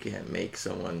thanks. Like you can't make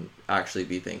someone actually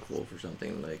be thankful for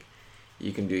something. Like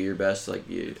you can do your best, like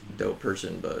you dope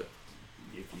person, but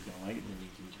If you don't like it, then you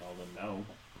can tell them no.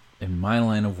 In my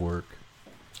line of work,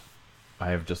 I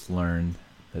have just learned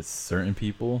that certain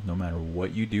people, no matter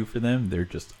what you do for them, they're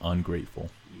just ungrateful.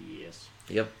 Yes.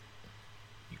 yep.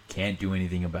 You can't do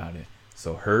anything about it.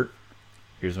 So, Hurt,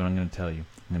 here's what I'm going to tell you.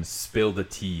 I'm going to spill the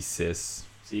tea, sis.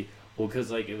 See, well,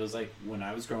 because like it was like when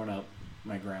I was growing up,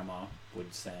 my grandma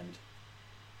would send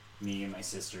me and my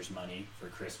sisters money for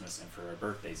Christmas and for our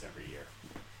birthdays every year,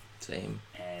 Same.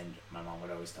 and my mom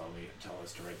would always tell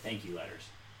us to write thank you letters.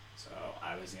 So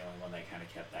I was the only one that kind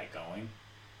of kept that going.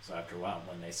 So after a while,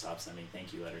 when they stopped sending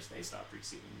thank you letters, they stopped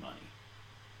receiving money.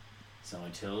 So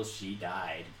until she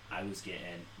died, I was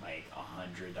getting like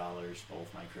 $100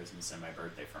 both my Christmas and my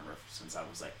birthday from her since I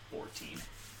was like 14.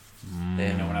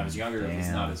 You know, when I was younger, it was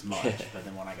not as much, but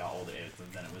then when I got older,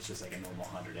 then it was just like a normal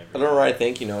 100 every I don't write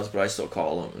thank you notes, but I still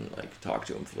call them and like talk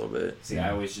to them for a little bit. See, I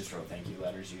always just wrote thank you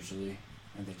letters usually.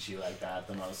 I think she liked that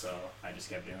the most, so I just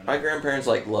kept doing it. My grandparents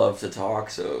like love to talk,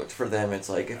 so for them it's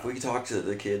like if we talk to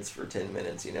the kids for 10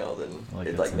 minutes, you know, then Like,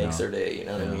 it that's like makes enough. their day, you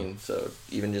know what I Yeah. mean? So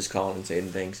even just calling and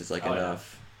saying thanks is like Oh, yeah.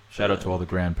 enough. Shout out to all the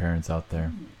grandparents out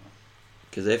there.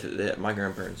 Because my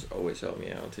grandparents always help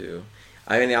me out too.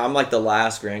 I mean, I'm like the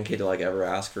last grandkid to like ever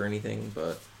ask for anything,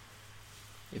 but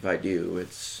if I do,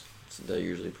 they're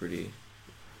usually pretty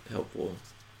helpful.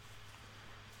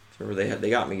 Remember they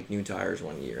got me new tires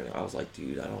one year, and I was like,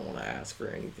 dude, I don't want to ask for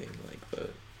anything, like,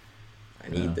 but I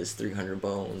need Yeah. this 300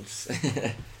 bones.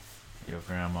 Yo,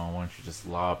 Grandma, why don't you just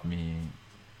lob me an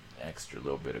extra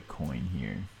little bit of coin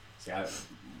here? See,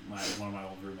 one of my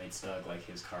old roommates, Doug, like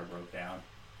his car broke down,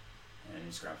 and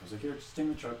his grandpa was like, "Here, just take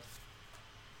the truck."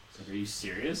 I was like, "Are you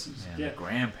serious?" I was like, Yeah, yeah. the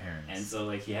grandparents. And so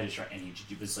like he had to try, and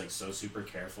he was like so super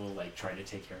careful, like trying to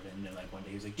take care of it. And then like one day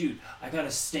he was like, "Dude, I got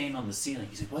a stain on the ceiling."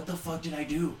 He's like, "What the fuck did I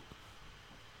do?"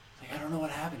 Like, I don't know what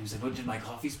happened. He was like, "What, did my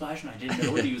coffee splash?" And I didn't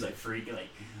know it. He was like freaking, like,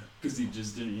 because he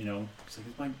just didn't, you know. He's like,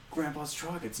 "It's my grandpa's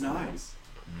truck. It's nice."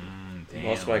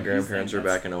 Most of my grandparents are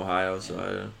back in Ohio,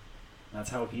 so That's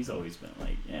how he's always been.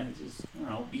 Like, yeah, just, you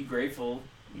know, be grateful,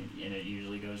 and it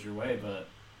usually goes your way. But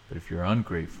if you're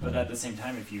ungrateful, at the same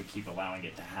time, if you keep allowing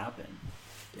it to happen,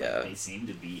 yeah, they seem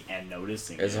to be and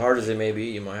noticing. As hard as it may be,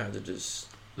 you might have to just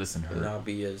listen to her. Not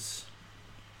be as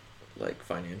like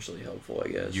financially helpful, I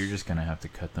guess. You're just gonna have to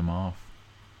cut them off.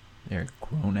 They're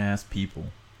grown ass people.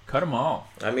 Cut them off.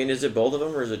 I mean, is it both of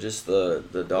them or is it just the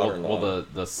daughter-in-law? Well,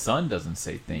 the son doesn't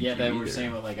say thank you. Yeah, they either. were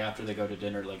saying like after they go to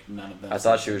dinner, like none of them. I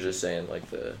thought she was just saying like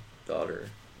the daughter.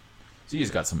 So you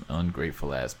just got some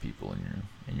ungrateful ass people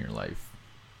in your life.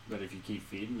 But if you keep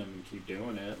feeding them and keep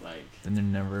doing it, like then they're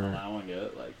never allowing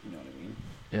it, like you know what I mean.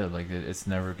 Yeah, like it's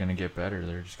never gonna get better.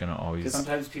 They're just gonna always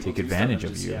sometimes people take advantage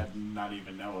of just, you. Yeah, not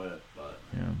even know it, but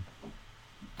yeah,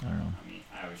 I don't know. I mean,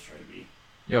 I always try to be.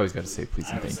 You always got to say please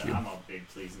and thank you. I'm a big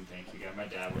please and thank you guy. My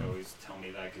dad would always tell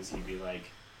me that because he'd be like,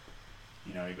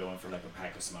 you know, he'd go in for like a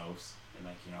pack of smokes and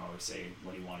like, you know, I would say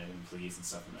what he wanted and please and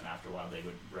stuff, and then after a while they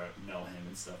would know him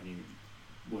and stuff, and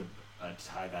he would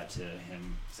tie that to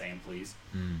him saying please.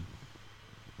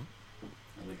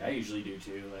 Like I usually do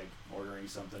too, like ordering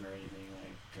something or anything,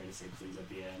 like try to say please at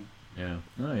the end. Yeah.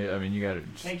 No, yeah. I mean, you gotta.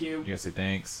 Thank you. You gotta say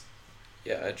thanks.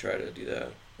 Yeah, I try to do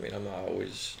that. I mean, I'm not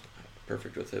always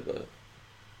perfect with it, but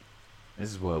this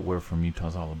is what We're From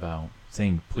Utah's all about.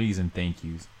 Saying please and thank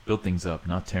yous. Build things up,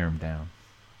 not tear them down.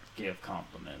 Give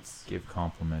compliments. Give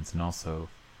compliments, and also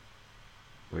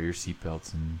wear your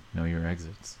seatbelts and know your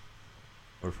exits.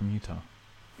 We're from Utah.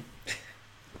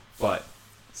 But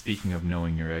speaking of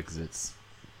knowing your exits,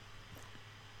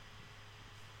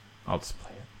 I'll just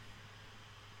play it.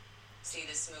 See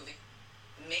this movie.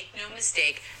 Make no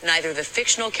mistake, neither the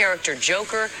fictional character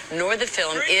Joker nor the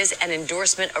film is an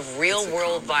endorsement of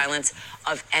real-world violence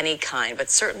of any kind, but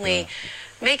certainly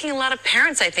making a lot of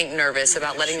parents, I think, nervous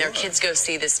about letting their kids go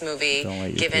see this movie,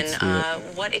 given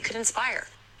what it could inspire.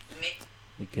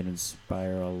 It can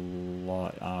inspire a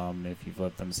lot. If you've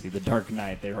let them see The Dark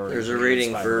Knight, there's a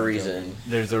rating for a reason.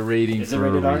 There's a rating for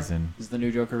a reason. Is the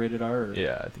new Joker rated R? Or?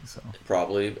 Yeah, I think so.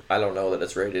 Probably. I don't know that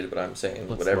it's rated, but I'm saying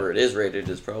whatever it is rated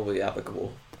is probably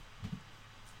applicable.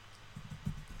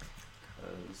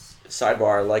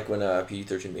 Sidebar, I like when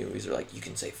PG-13 movies are like, you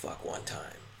can say fuck one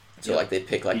time. So like they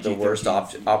pick like the worst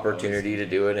opportunity to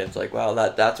do it, and it's like, wow,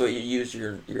 that's what you use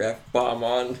your F-bomb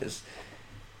on.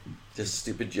 Just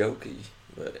stupid joke.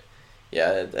 But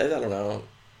yeah, I don't know.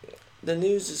 The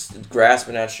news is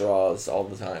grasping at straws all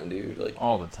the time, dude. Like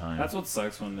all the time. That's what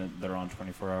sucks when they're on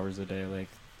 24 hours a day. Like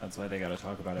that's why they got to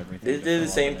talk about everything. They did the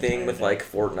same thing with like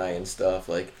Fortnite and stuff.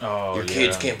 Like your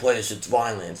kids can't play this; it's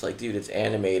violence. Like, dude, it's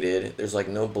animated. There's like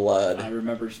no blood. I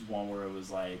remember one where it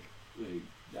was like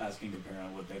asking a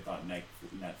parent what they thought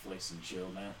Netflix and chill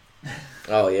meant.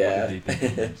 Oh yeah.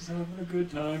 Just having a good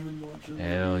time and watching.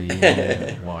 Hell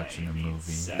yeah, watching a movie.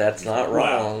 Exactly. That's not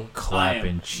wrong.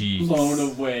 Clapping cheeks. Blown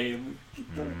away.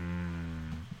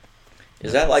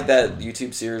 Is that like that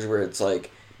YouTube series where it's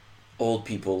like old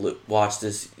people watch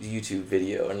this YouTube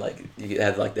video and like you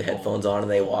have like the headphones on and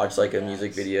they watch like a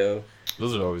music video?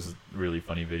 Those are always really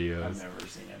funny videos. I've never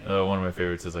seen any. One of my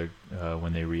favorites is like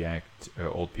when they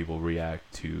old people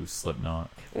react to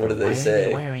Slipknot. What do they say? Are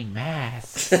they wearing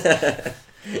masks? I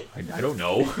don't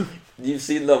know. You've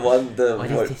seen the one. What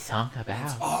is this song about?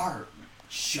 It's art.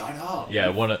 Shut up. Yeah,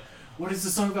 What is the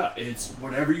song about? It's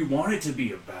whatever you want it to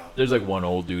be about. There's like one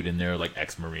old dude in there, like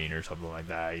ex-Marine or something like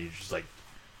that. He's just like,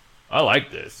 I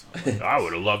like this. I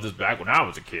would have loved this back when I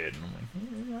was a kid. And I'm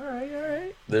like, all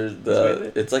right. There's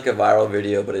it's like a viral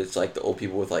video, but it's like the old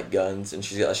people with like guns, and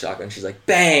she's got a shotgun. She's like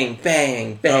bang,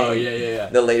 bang, bang. Oh yeah.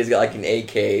 The lady's got like an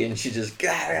AK, and she just.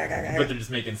 But they're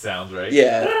just making sounds, right?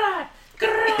 Yeah.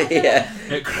 Yeah.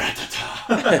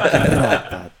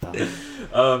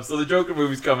 So the Joker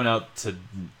movie's coming out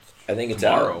I think it's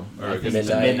tomorrow. out. Or It's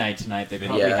midnight tonight. They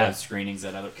probably have screenings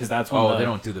at other because that's when. They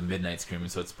don't do the midnight screening,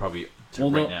 so it's probably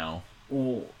right now.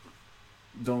 Well,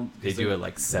 they do it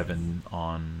like 7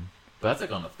 on, but that's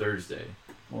like on a Thursday.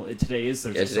 Well, today is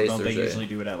Thursday. Yeah, so today's don't Thursday. they usually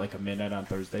do it at like a midnight on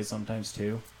Thursday sometimes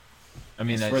too? I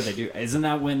mean, that's where they do. Isn't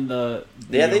that when the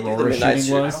they do the midnight I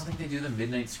don't think they do the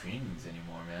midnight screenings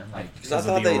anymore, man. Like, because I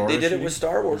thought they did it with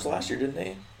Star Wars last year, didn't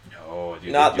they? No,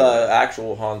 dude, not the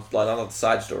actual not the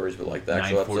side stories, but like the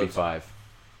actual 9:45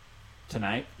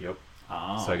 tonight. Yep.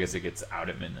 Oh. So I guess it gets out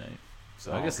at midnight.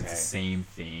 So I guess it's the same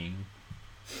thing.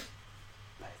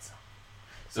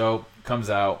 So comes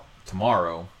out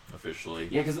tomorrow officially.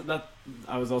 Yeah, because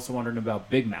I was also wondering about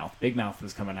Big Mouth. Big Mouth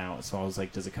is coming out, so I was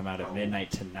like, does it come out at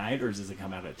midnight tonight, or does it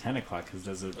come out at 10 o'clock? Because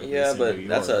does it? Yeah, but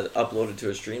that's uploaded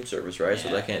to a stream service, right? Yeah. So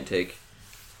that can't take.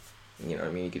 You know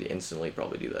what I mean? You could instantly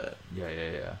probably do that.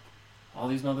 Yeah. All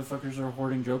these motherfuckers are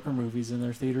hoarding Joker movies in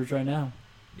their theaters right now.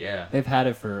 Yeah. They've had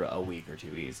it for a week or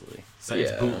two easily. So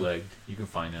it's Yeah. bootlegged. You can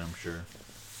find it, I'm sure.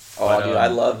 Oh, But, dude, I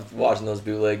love watching those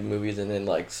bootleg movies, and then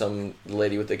like some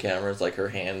lady with the cameras, like her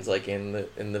hands like in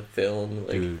the film.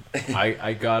 Like, Dude,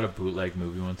 I got a bootleg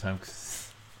movie one time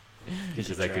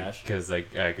because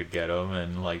I could get them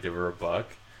and like they were $1.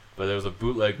 But there was a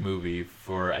bootleg movie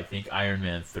for I think Iron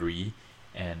Man 3,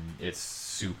 and it's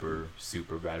super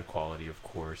super bad quality, of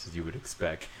course, as you would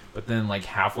expect. But then like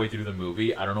halfway through the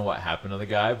movie, I don't know what happened to the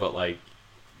guy, but like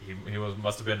he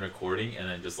must have been recording, and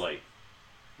then just like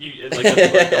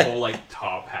the whole like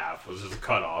top half was just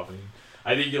cut off, and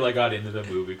I think he like got into the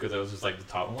movie because it was just like the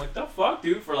top. I'm like, the fuck,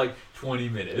 dude, for like 20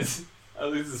 minutes.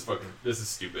 This is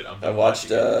stupid. I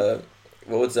watched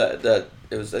what was that?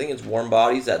 I think it's Warm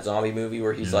Bodies, that zombie movie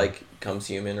where he's like comes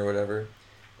human or whatever,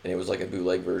 and it was like a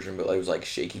bootleg version, but like it was like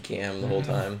shaky cam the whole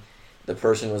time. The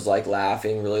person was like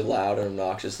laughing really loud and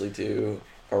obnoxiously too,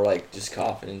 or like just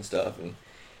coughing and stuff, and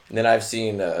then I've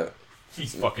seen.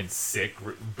 He's fucking sick.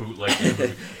 Bootleg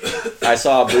movie. I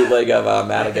saw a bootleg of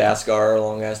Madagascar a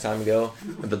long ass time ago,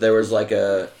 but there was like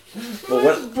a. Well,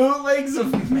 what bootlegs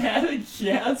of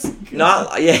Madagascar?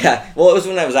 Not yeah. Well, it was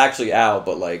when I was actually out,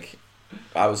 but like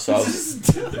I was so.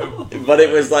 But it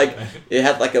was like it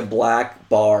had like a black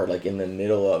bar like in the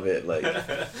middle of it, like.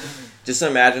 Just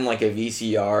imagine like a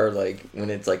VCR, like when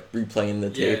it's like replaying the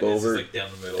tape over. Like down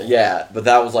the middle. Yeah, but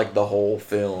that was like the whole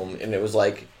film, and it was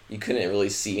like you couldn't really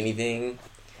see anything,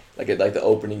 like the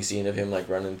opening scene of him like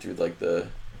running through like the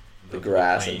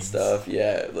grass and stuff.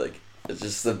 Yeah, like it's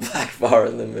just the black bar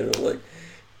in the middle, like.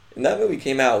 And that movie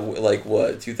came out like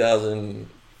what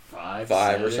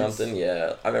 2005 or something.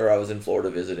 Yeah, I remember I was in Florida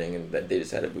visiting, and they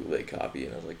just had a bootleg copy,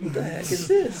 and I was like, "What the heck is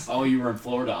this?" Oh, you were in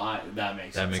Florida. That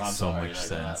makes sense. Makes I'm so sorry, much like,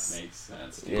 sense. That makes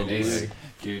sense. Yeah,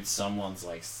 Dude, someone's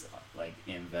like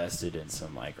invested in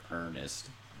some like Ernest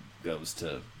goes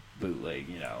to bootleg,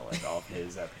 like all of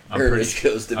his. I'm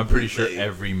pretty sure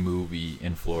every movie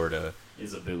in Florida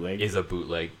is a bootleg.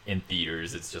 In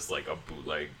theaters. It's just like a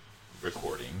bootleg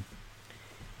recording.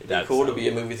 It'd be cool to be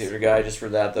a movie theater guy just for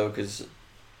that though, because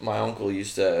my uncle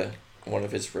used to. One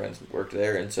of his friends worked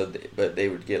there, and so but they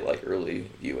would get like early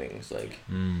viewings, like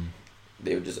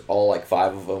they would just all like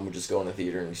 5 of them would just go in the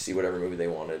theater and see whatever movie they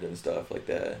wanted and stuff like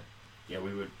that. Yeah,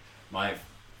 we would. My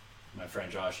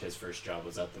friend Josh, his first job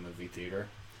was at the movie theater.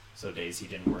 So days he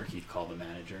didn't work, he'd call the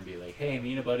manager and be like, "Hey, me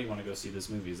and a buddy want to go see this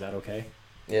movie. Is that okay?"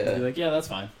 Yeah. He'd be like, "Yeah, that's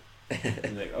fine."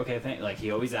 He's like, "Okay, thank." Like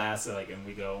he always asks, and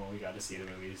we go and we got to see the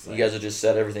movies. You guys would just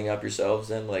set everything up yourselves,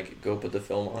 then like go put the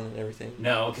film on and everything.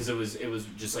 No, because it was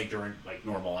just like during like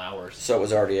normal hours. So it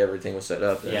was already everything was set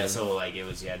up. Then. Yeah, so like it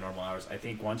was normal hours. I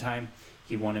think one time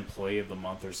he won Employee of the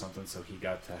Month or something, so he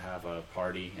got to have a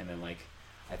party, and then like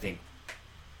I can't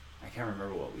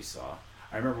remember what we saw.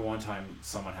 I remember one time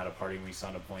someone had a party and we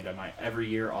saw Napoleon Dynamite every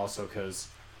year. Also, because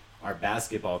our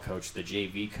basketball coach, the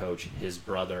JV coach, his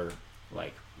brother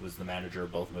like was the manager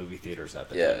of both movie theaters at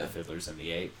the time, the Fiddlers and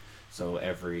the 8. So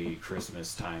every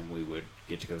Christmas time we would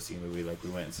get to go see a movie. Like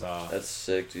we went and saw. That's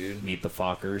sick, dude. Meet the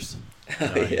Fockers.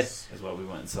 Nice. Is what we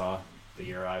went and saw the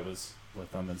year I was with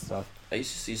them and stuff. I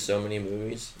used to see so many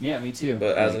movies. Yeah, me too.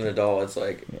 But as an adult, it's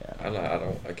like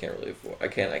yeah. I can't really afford. I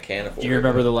can't afford. Do you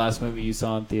remember the last movie you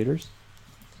saw in theaters?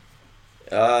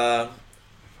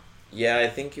 Yeah, I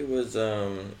think it was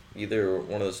either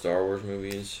one of the Star Wars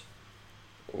movies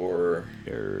or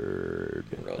Nerd.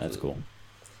 That's cool.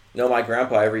 No, my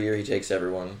grandpa every year he takes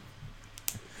everyone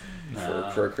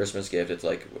for a Christmas gift. It's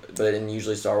like, but and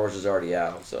usually Star Wars is already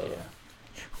out, so.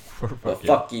 Yeah. But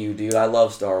fuck you, dude. I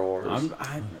love Star Wars.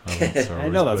 I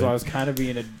know that's why I was kind of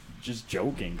being just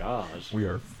joking. Gosh. We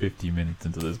are 50 minutes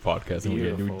into this podcast and we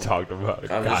haven't even talked about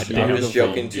it. I'm just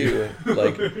joking too.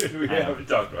 Like we haven't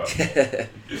talked about it.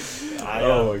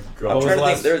 Oh my god. I'm trying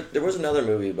to think. There was another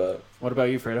movie, but what about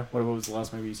you, Fredo? What was the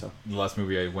last movie you saw? The last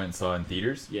movie I went and saw in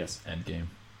theaters? Yes. Endgame.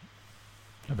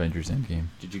 Avengers Endgame.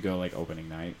 Did you go like opening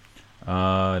night? No,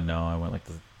 I went like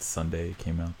the Sunday it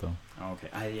came out though. Oh, okay.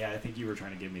 I think you were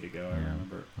trying to get me to go. I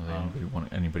remember.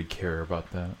 Anybody care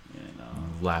about that? Yeah, no.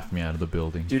 Laughed me out of the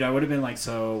building. Dude, I would have been like,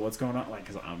 so what's going on? Like,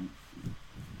 cause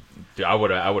Dude, I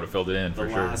would have filled it in for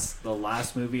sure. The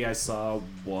last movie I saw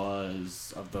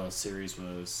of the series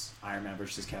was Iron Man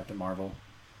versus Captain Marvel,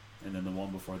 and then the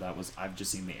one before that was I've just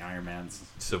seen the Iron Man's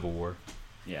Civil War.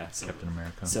 Yeah, Captain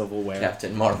America. Civil War.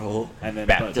 Captain Marvel. And then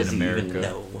Captain America. Even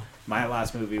know. My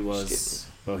last movie was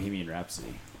Bohemian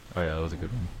Rhapsody. Oh yeah, that was a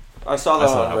good one. I saw that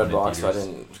on in Redbox, so I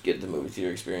theaters. didn't get the movie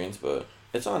theater experience, but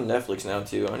it's on Netflix now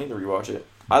too. I need to rewatch it.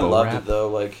 I loved it though.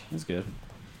 Like it's good.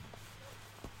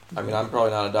 I mean, I'm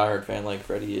probably not a diehard fan like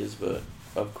Freddie is, but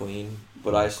of Queen.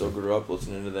 but I still grew up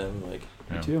listening to them, like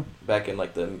Yeah. Me too. back in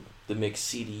like the mixed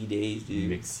CD days, dude.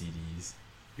 Mix CDs,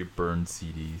 your burned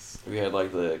CDs. We had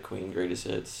like the Queen greatest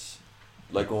hits.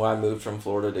 Like when I moved from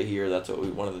Florida to here, that's what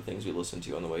one of the things we listened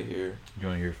to on the way here. You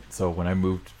want to hear? So when I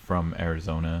moved from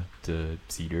Arizona to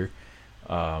Cedar,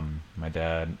 my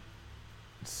dad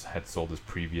had sold his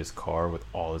previous car with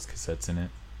all his cassettes in it,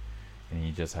 and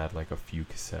he just had like a few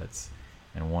cassettes,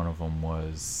 and one of them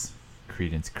was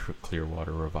Creedence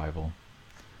Clearwater Revival.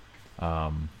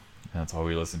 And that's all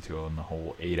we listened to on the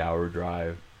whole 8-hour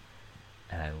drive,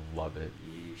 and I love it.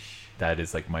 Yeesh. That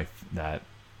is like my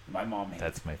My mom hates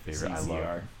that's my favorite.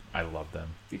 CCR I love them.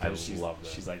 because I love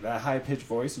them. she's like that high pitched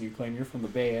voice, and you claim you're from the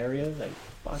Bay Area. Like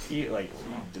fuck you. Like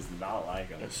she does not like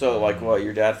them. So like what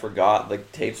your dad forgot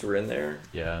like tapes were in there.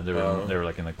 Yeah, they were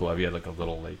like in the glove. He had like a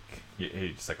little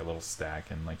just like a little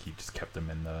stack, and like he just kept them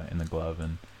in the glove,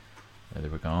 and there they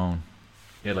were gone.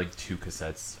 He had like 2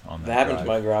 cassettes on That happened to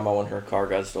my grandma when her car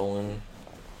got stolen.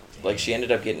 Like she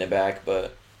ended up getting it back,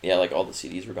 but yeah, like all the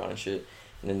CDs were gone and shit.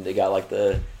 And then they got like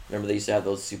remember they used to have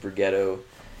those super ghetto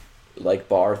like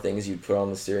bar things you'd put on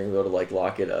the steering wheel to like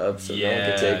lock it up so no one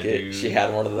Yeah, could take it. dude. She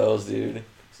had one of those, dude.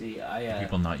 See, Do I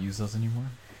people not use those anymore?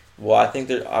 Well, I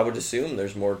think I would assume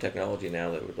there's more technology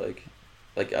now that would like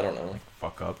I don't know.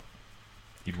 Fuck up.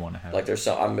 You'd want to have Like there's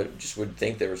some I just would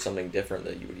think there was something different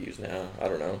that you would use now. I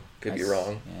don't know. Could be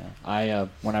wrong. Yeah, I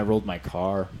when I rolled my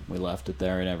car, we left it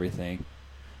there and everything.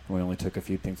 And we only took a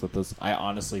few things with us. I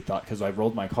honestly thought because I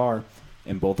rolled my car,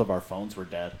 and both of our phones were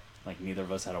dead. Like neither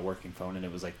of us had a working phone, and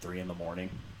it was like 3 a.m.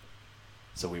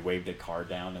 So we waved a car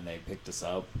down, and they picked us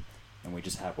up, and we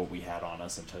just had what we had on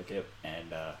us and took it.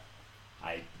 And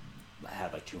I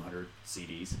had like 200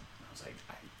 CDs. I was like,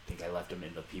 I think I left them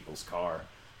in the people's car.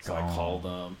 So I called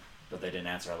them, but they didn't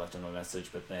answer. I left them a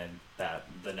message. But then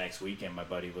the next weekend, my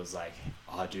buddy was like,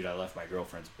 "Oh, dude, I left my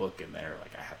girlfriend's book in there.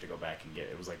 Like, I have to go back and get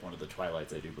it." It was like one of the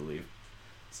Twilights, I do believe.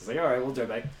 So I was like, "All right, we'll drive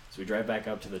back." So we drive back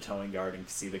up to the towing yard and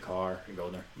see the car and go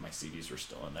in there. And my CDs were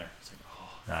still in there. It's like,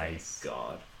 oh, Nice. thank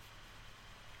God.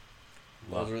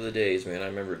 Those were the days, man. I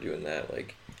remember doing that.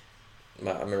 Like, I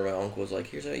remember my uncle was like,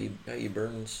 "Here's how you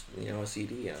burn, a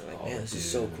CD." And I'm like, Oh, "Man, this is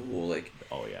so dude. cool!" Like,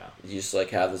 Oh yeah. you just like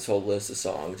have this whole list of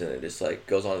songs, and it just like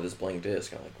goes onto this blank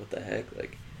disc. I'm like, "What the heck?"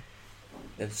 Like,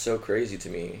 it's so crazy to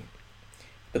me.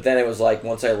 But then it was like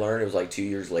once I learned, it was like 2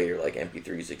 years later, like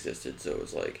MP3s existed. So it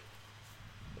was like,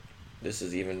 this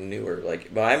is even newer.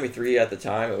 Like my MP3 at the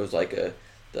time, it was like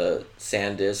the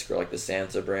SanDisk or like the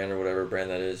Sansa brand or whatever brand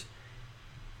that is.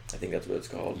 I think that's what it's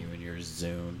called. You and your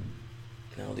Zune.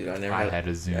 No, dude, I never I had had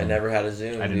a Zoom. I never had a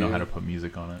Zoom. I didn't know dude. how to put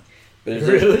music on it. But it was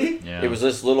Really? Yeah. It was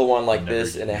this little one like Never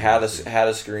this, did and it that. had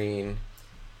a screen,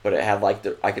 but it had like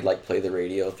I could like play the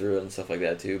radio through it and stuff like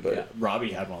that too. But Yeah,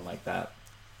 Robbie had one like that,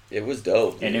 it was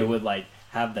dope. and dude. it would like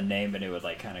have the name, and it would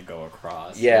like kind of go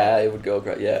across. Yeah, it would go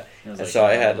across. Yeah, It was, and like, so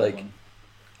I a had little like one.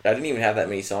 I didn't even have that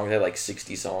many songs. I had like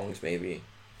 60 songs maybe.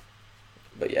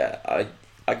 But yeah,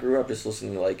 I grew up just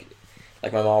listening to like my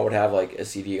mom would have like a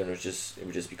CD and it would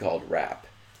just be called rap,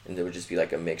 and it would just be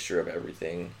like a mixture of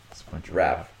everything, It's a bunch of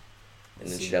rap, and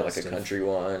then C she'd have like a must have- country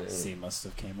one. And C must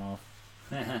have came off.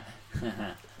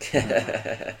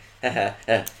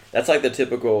 That's like the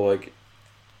typical like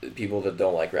people that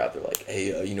don't like rap. They're like,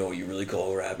 "Hey, you know what you really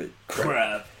call rap? It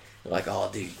Crap. They're like, "Oh,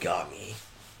 dude, you got me.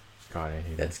 God, I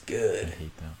hate That's I good."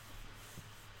 hate them.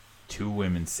 2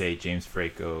 women say James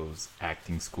Franco's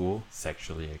acting school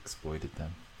sexually exploited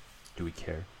them. Do we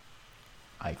care?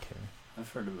 I care. I've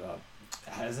heard about.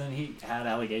 Hasn't he had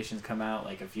allegations come out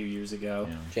like a few years ago?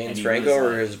 Yeah. James And he Franco was, or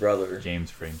like- his brother?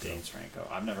 James Franco. James Franco.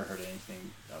 I've never heard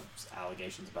anything of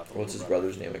allegations about the. What's his little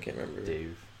brother's name? I can't remember.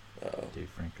 Dave. Oh. Dave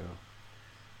Franco.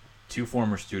 2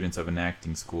 former students of an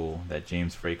acting school that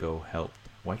James Franco helped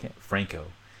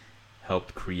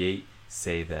create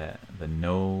say that the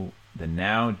now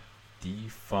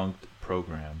defunct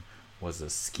program was a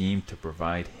scheme to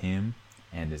provide him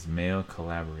and his male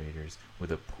collaborators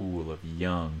with a pool of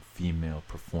young female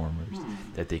performers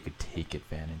that they could take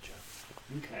advantage of.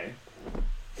 Okay.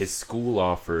 His school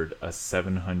offered a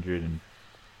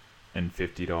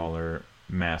 $750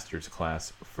 master's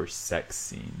class for sex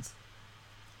scenes.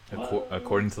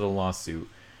 According to the lawsuit,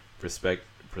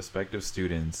 prospective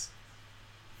students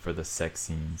for the sex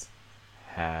scenes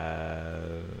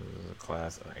had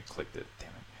class. I clicked it.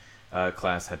 Damn it.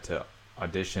 Class had to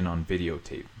audition on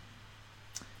videotape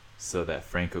so that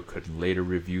Franco could later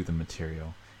review the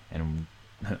material, and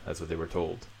that's what they were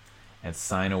told, and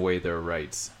sign away their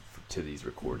rights to these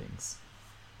recordings.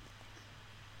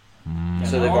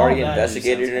 So they've all already that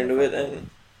investigated sounds into kinda it fucked then?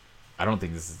 I don't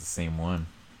think this is the same one.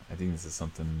 I think this is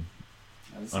something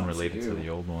That sounds unrelated to new. the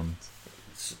old ones.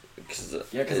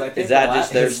 Yeah, 'cause I think is that the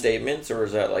just their his- statements, or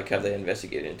is that like have they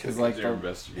investigated into Because it? like They're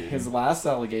investigating. his last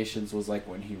allegations was like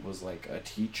when he was like a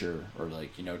teacher or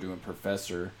like doing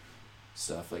professor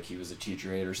stuff. Like he was a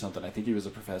teacher aide or something. I think he was a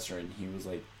professor, and he was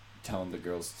like telling the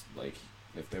girls like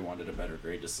if they wanted a better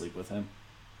grade to sleep with him.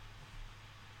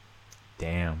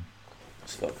 Damn.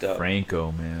 It's fucked up. Franco,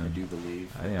 I man. do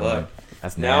believe. I am But like,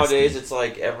 that's Nowadays, nasty. it's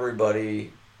like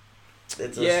everybody.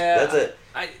 It's a, Yeah,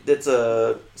 that's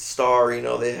a star.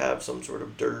 They have some sort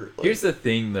of dirt. Like, Here's the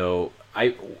thing, though.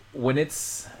 When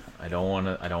it's, I don't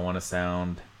want to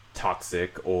sound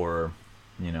toxic or,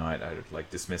 I like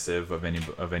dismissive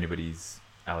of anybody's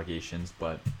allegations,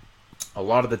 but a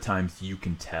lot of the times you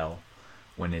can tell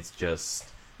when it's just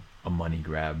a money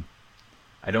grab.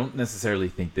 I don't necessarily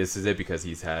think this is it because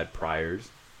he's had priors,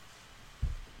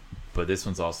 but this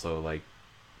one's also like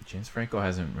James Franco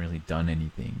hasn't really done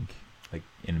anything like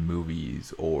in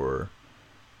movies or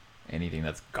anything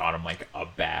that's got him like a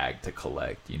bag to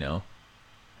collect, I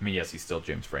mean, yes, he's still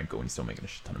James Franco and he's still making a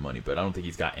shit ton of money, but I don't think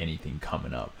he's got anything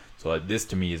coming up. So this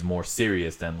to me is more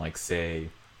serious than like say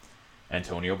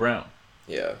Antonio Brown.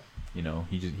 yeah.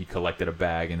 He collected a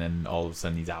bag and then all of a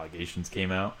sudden these allegations came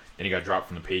out. Then he got dropped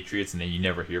from the Patriots and then you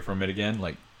never hear from it again.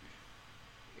 Like,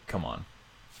 come on.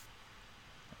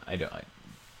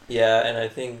 Yeah, and I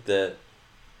think that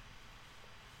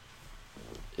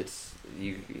it's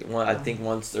I think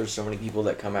once there's so many people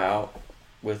that come out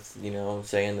with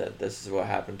saying that this is what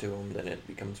happened to him, then it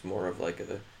becomes more of like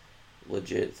a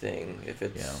legit thing. If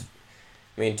it's, Yeah.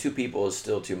 I mean, 2 people is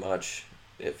still too much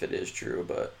if it is true,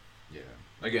 but Yeah.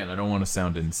 Again, I don't want to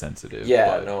sound insensitive.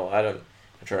 yeah, but no, I don't.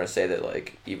 I'm trying to say that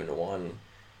like even one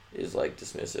is like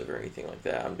dismissive or anything like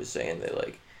that. I'm just saying that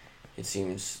like it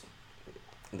seems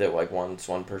that like once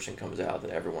one person comes out,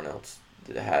 then everyone else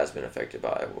that has been affected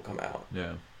by it will come out.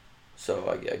 Yeah. So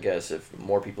I guess if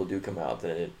more people do come out,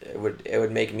 then it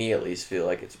would make me at least feel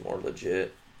like it's more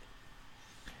legit.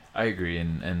 I agree,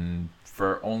 and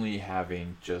for only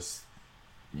having just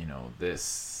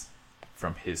this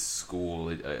from his school,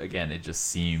 it just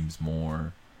seems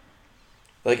more.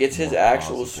 Like it's his More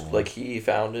actual plausible. like he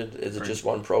founded. Is it Right. just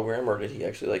one program, or did he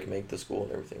actually like make the school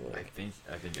and everything? I Like,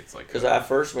 think it's like because at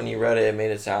first when you read it, it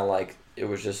made it sound like it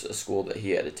was just a school that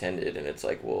he had attended, and it's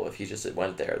like, well, if he just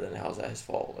went there, then how's that his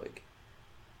fault? Like,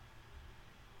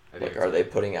 I think are they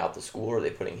putting out the school, or are they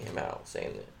putting him out,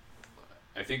 saying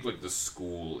that? I think like the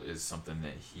school is something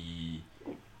that he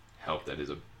helped that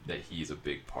he is a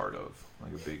big part of,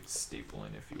 like a big staple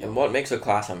in, if you will. And what makes a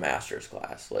class a master's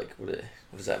class? Like, what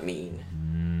does that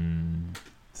mean?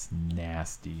 It's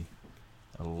nasty,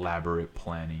 elaborate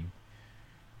planning.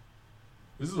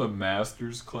 This is a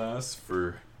master's class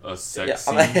for a sex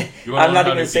Yeah, scene. You want I'm to not learn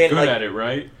how even to saying, be good like- at it,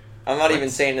 right? I'm not even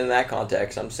Like- saying in that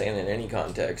context. I'm saying in any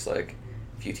context. Like,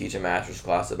 if you teach a master's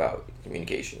class about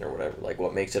communication or whatever, like,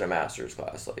 what makes it a master's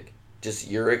class? Like, just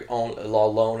your own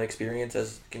alone experience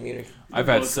as communicator. I've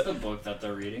had the book that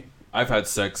they're reading. I've had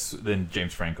sex in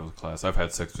James Franco's class. I've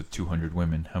had sex with 200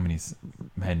 women. How many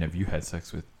men have you had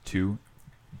sex with? 2?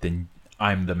 Then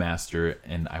I'm the master,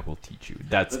 and I will teach you.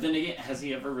 That's But then again, has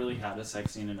he ever really had a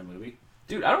sex scene in a movie?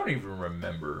 dude. I don't even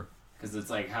remember. Because it's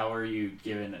like, how are you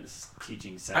given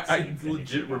teaching sex I scenes?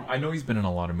 legit. I know he's been in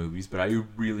a lot of movies, but I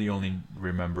really only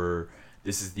remember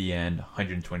This Is the End,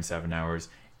 127 Hours,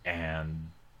 and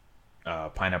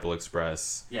Pineapple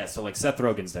Express. Yeah, so like Seth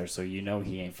Rogen's there, so he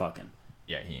ain't fucking.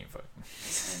 Yeah, he ain't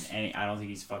fucking. And I don't think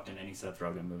he's fucked in any Seth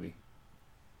Rogen movie.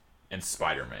 And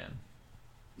Spider-Man,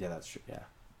 Yeah, that's true. Yeah,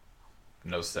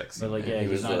 no sex. but like, scene. yeah, He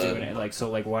he's was, not doing it. Like, so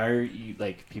like, why are you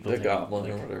like people? The think, Goblin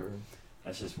like, or whatever.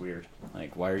 That's just weird.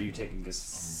 Like, why are you taking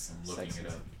this I'm looking sex it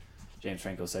scenes? up. James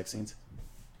Franco sex scenes?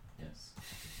 Yes.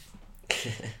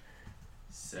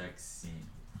 Sex scene.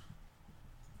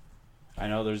 I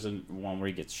know there's one where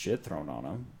he gets shit thrown on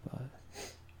him, but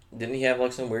Didn't he have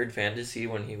like some weird fantasy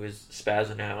when he was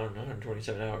spazzing out in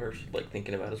 127 hours, like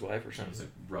thinking about his wife or He's something? like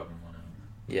rubbing one out.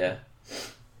 Yeah,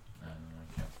 I don't know.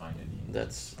 I can't find any.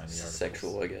 that's Find the articles.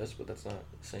 sexual, I guess, but that's not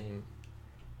the same.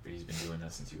 But he's been doing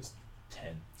that since he was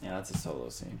 10. yeah, that's a solo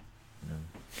scene.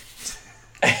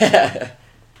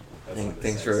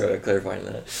 Thanks for clarifying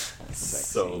that.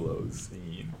 Solo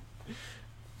scene.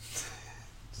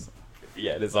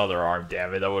 Yeah, his other arm,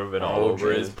 damn it. That would have been all Oh, over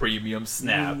true. his premium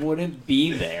snap. You wouldn't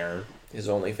be there. His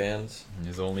OnlyFans.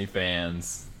 His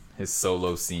OnlyFans. His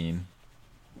solo scene.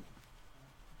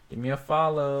 Give me a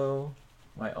follow.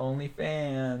 My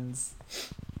OnlyFans.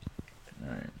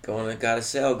 Alright. Got a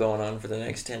sale going on for the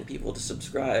next 10 people to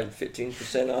subscribe.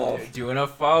 15% off. Doing a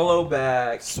follow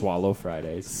back. Swallow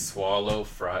Fridays. Swallow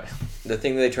fry. The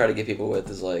thing they try to get people with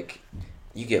is like,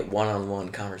 you get one-on-one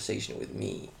conversation with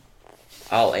me.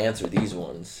 I'll answer these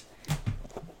ones.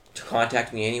 To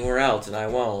contact me anywhere else and I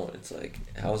won't. It's like,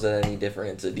 how is that any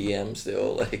different? It's a DM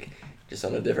still, like, just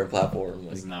on a different platform.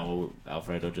 Like, Isn't that what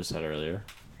Alfredo just said earlier?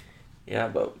 yeah,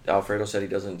 but Alfredo said he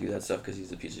doesn't do that stuff because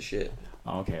he's a piece of shit.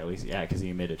 Oh, okay, at least, yeah, because he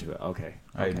admitted to it. Okay.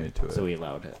 I admit to it. So he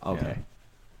allowed it. Okay.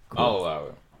 I'll allow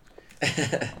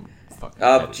it. Fucking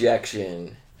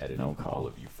Objection. Edit No all call.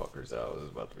 of you fuckers out. This is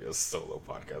about to be a solo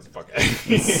podcast. Fuck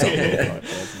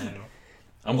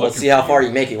I'm Let's looking see how for far you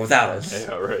make it without us.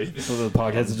 Yeah, right. So the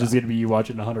podcast is just going to be you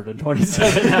watching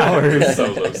 127 hours.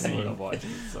 Solo scene.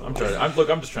 I'm trying. I'm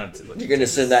just trying to. You're gonna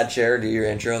sit in that chair, do your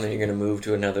intro, and then you're gonna move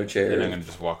to another chair. Then I'm gonna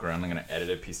just walk around. I'm gonna edit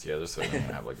it, piece together, so I'm gonna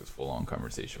have like this full-on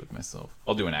conversation with myself.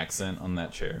 I'll do an accent on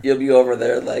that chair. You'll be over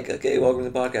there like, okay, welcome to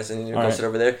the podcast, and then you're All gonna right. sit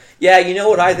over there. Yeah, you know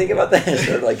what I think about that?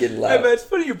 Start like getting loud. it's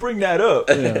funny you bring that up.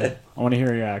 Yeah. I want to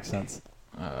hear your accents.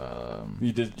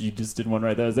 You just did one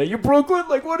right there. Is that you Brooklyn?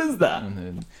 Like, what is that? And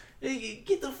then Hey,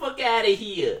 get the fuck out of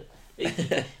here.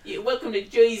 Yeah, welcome to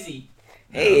Jersey.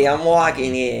 Hey, I'm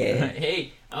walking here.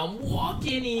 Hey, I'm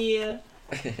walking here.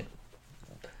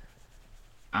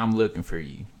 I'm looking for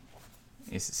you.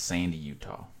 This is Sandy,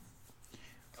 Utah.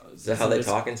 Is that how they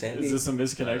talk in Sandy? Is this a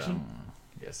misconnection?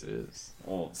 Yes, it is.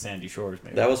 Well, Sandy Shores,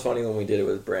 maybe. That was funny when we did it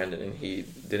with Brandon, and he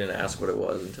didn't ask what it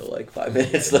was until like 5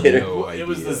 minutes later. No It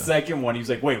was the idea. second one. He was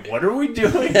like, wait, what are we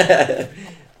doing?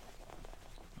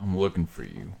 I'm looking for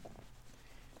you.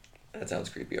 That sounds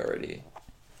creepy already.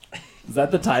 Is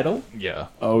that the title? Yeah.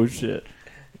 Oh, shit.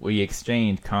 We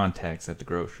exchanged contacts at the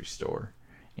grocery store.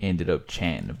 Ended up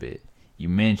chatting a bit. You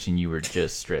mentioned you were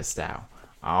just stressed out.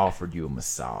 I offered you a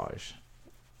massage.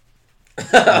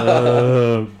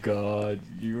 Oh, God.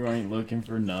 You ain't looking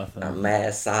for nothing. A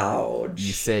massage.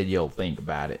 You said you'll think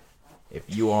about it. If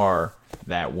you are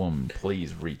that woman,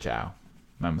 please reach out.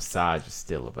 My massage is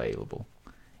still available.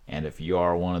 And if you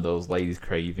are one of those ladies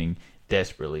craving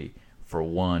desperately for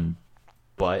one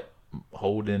butt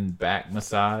holding back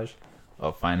massage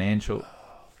of financial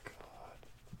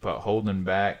but holding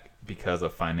back because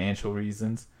of financial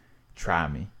reasons, try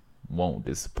me. Won't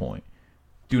disappoint.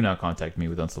 Do not contact me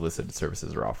with unsolicited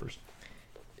services or offers.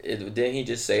 Didn't he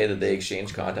just say that they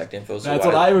exchanged contact info? So That's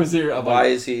why, what I was here. I'm Why like,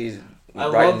 is he I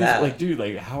writing love this. that? Like, dude,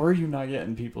 like, how are you not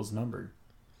getting people's number?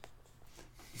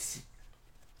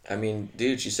 I mean,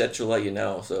 dude, she said she'll let you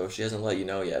know. So if she hasn't let you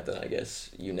know yet, then I guess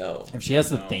you know. If she has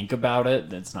to think about it,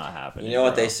 then it's not happening. You know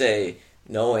what bro. they say?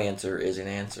 No answer is an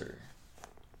answer.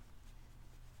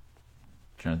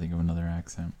 Trying to think of another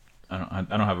accent. I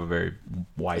don't have a very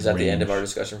wide Is that the end of range. our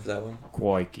discussion for that one?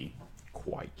 Quikey.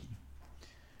 Quikey.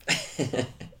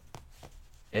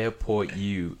 Airport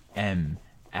U.M.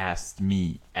 asked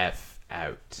me F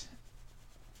out.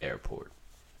 Airport.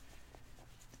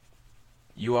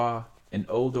 You are an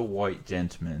older white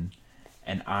gentleman,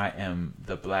 and I am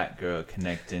the black girl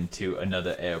connecting to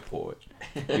another airport.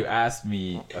 You asked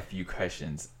me a few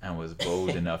questions and was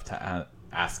bold enough to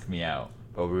ask me out,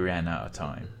 but we ran out of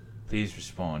time. Please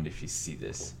respond if you see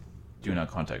this. Do not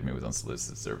contact me with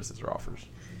unsolicited services or offers.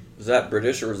 Was that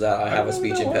British or was that I have a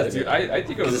speech impediment? Dude, I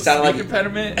think it was It a sounded speech like-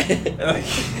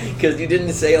 impediment. Because you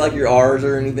didn't say like your R's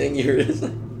or anything. You were just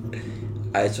like,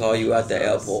 I saw you at the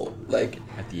airport. Like,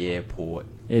 At the airport.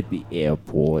 At the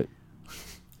airport.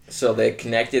 so they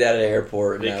connected at an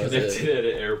airport. And They that was connected it.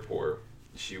 at an airport.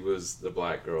 She was the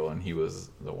black girl and he was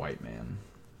the white man.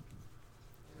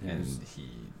 And he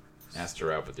asked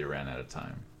her out, but they ran out of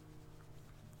time.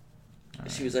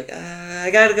 She was like,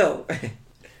 I gotta go.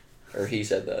 Or he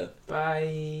said that.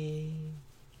 Bye.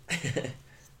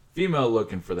 Female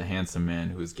looking for the handsome man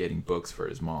who is getting books for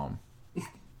his mom.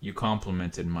 You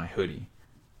complimented my hoodie.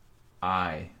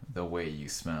 The way you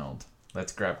smelled.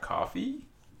 Let's grab coffee?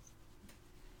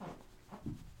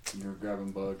 You're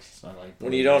grabbing books. I like.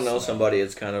 When you don't know somebody,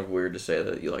 it's kind of weird to say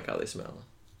that you like how they smell.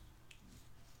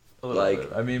 A little Like-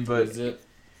 bit. I mean, but Is it?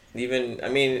 Even, I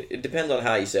mean, it depends on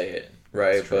how you say it,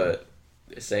 right? That's true.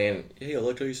 But saying, hey, I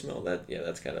like how you smell, that, yeah,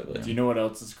 that's kind of like, Do you know what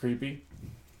else is creepy?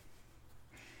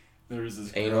 There was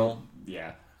this girl. Anal?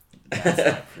 Yeah. That's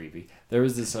not creepy. There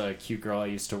was this cute girl I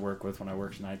used to work with when I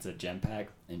worked nights at Genpack,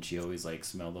 and she always like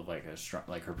smelled of like a strong,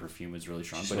 like her perfume was really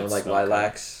strong. she but smelled it like smelled good.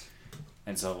 lilacs.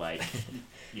 And so like,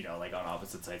 you know, like on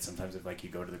opposite sides, sometimes if like you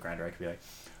go to the grinder, I could be like,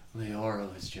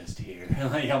 Leora was just here.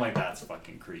 Like I'm like, that's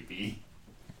fucking creepy.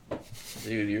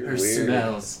 Dude, you're Her weird.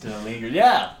 smell still lingers.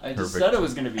 Yeah, I just Her said it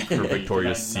was gonna be creepy. her Did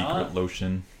Victoria's I Secret not?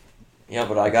 lotion. Yeah,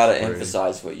 but I gotta Sorry.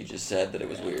 emphasize what you just said, that it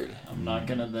was weird. I'm not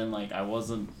gonna then like I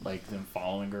wasn't like then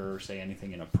following her or say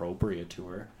anything inappropriate to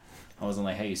her. I wasn't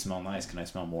like, hey, you smell nice. Can I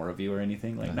smell more of you or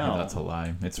anything? Like, no. That's a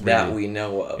lie. It's That really, we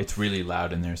know of. it's really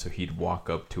loud in there, so he'd walk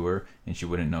up to her and she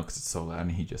wouldn't know because it's so loud,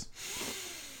 and he just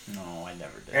No, I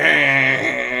never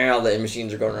did. All the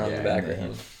machines are going around in the Yeah,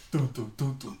 background.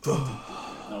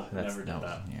 No, never did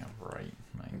that. Yeah, right.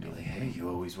 I I'd be know. like, hey,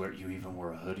 you even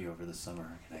wore a hoodie over the summer.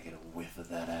 Can I get a whiff of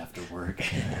that after work?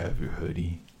 Have your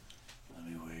hoodie. Let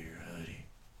me wear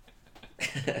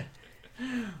your hoodie.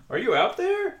 Are you out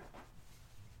there?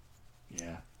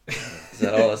 Yeah. Is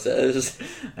that all it says?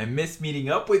 I miss meeting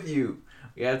up with you.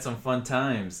 We had some fun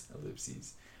times.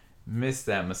 Ellipses. Miss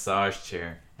that massage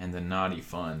chair and the naughty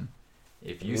fun.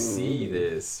 If you see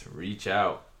this, reach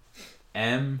out.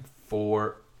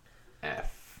 M4F,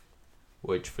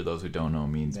 which for those who don't know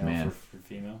means man, for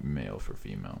female. male for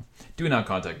female. Do not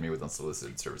contact me with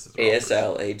unsolicited services. or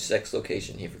ASL, age, sex,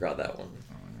 location. He forgot that one.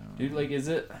 offers. Dude, like, is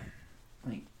it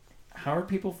like, how are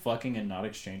people fucking and not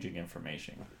exchanging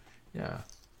information? Yeah.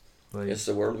 Like, It's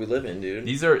the world we live in, dude.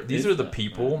 these are the that,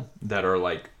 people that are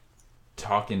like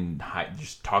talking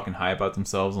high about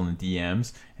themselves on the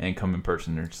DMs, and then come in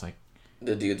person. They're just like,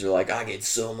 The dudes are like, I get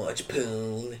so much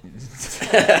poon.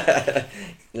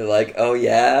 They're like, oh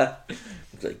yeah?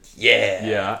 It's like, yeah.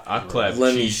 yeah, I clap.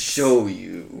 Let me cheeks. show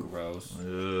you. Gross. Ugh.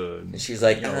 And she's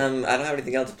like, Yo. I don't have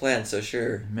anything else planned, so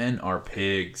sure. Men are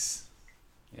pigs.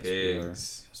 Yes, we are.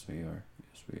 Pigs. Yes, we are.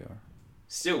 Yes, we are.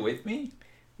 Still with me?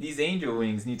 These angel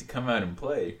wings need to come out and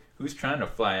play. Who's trying to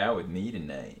fly out with me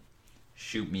tonight?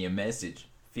 Shoot me a message.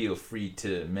 Feel free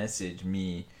to message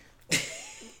me.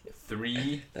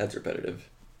 3. That's repetitive.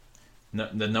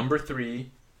 The number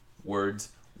 3 words.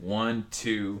 1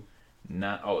 2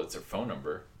 9. Oh, it's her phone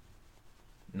number.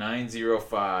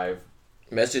 905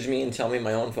 Message me and tell me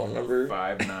my own phone number.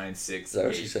 5968. Is that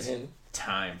what she's saying?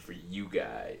 Time for you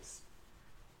guys.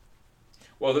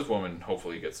 Well, this woman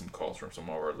hopefully gets some calls from some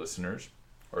of our listeners.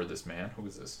 Or this man. Who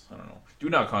is this? I don't know. Do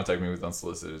not contact me with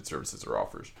unsolicited services or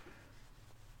offers.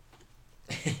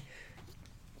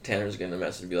 Tanner's gonna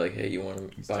message and be like, hey, you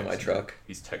want to buy my truck?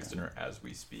 He's texting her as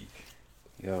we speak.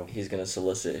 Yo, He's gonna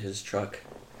solicit his truck.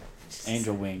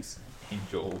 angel wings.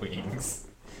 Angel wings.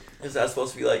 Is that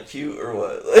supposed to be like cute or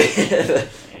what? Hey,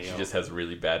 She yo. just has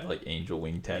really bad like angel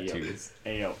wing tattoos.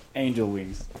 Hey, yo. Angel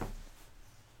wings.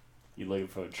 You looking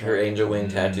for a truck? Her angel wing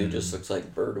tattoo just looks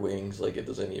like bird wings. Like it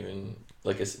doesn't even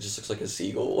it just looks like a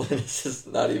seagull. It's just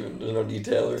not even, there's no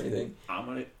detail or anything. I'm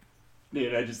gonna.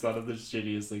 Dude, I just thought of the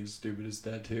shittiest, like, stupidest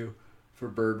tattoo. For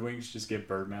bird wings, just get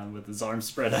Birdman with his arms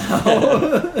spread out.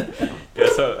 Yeah,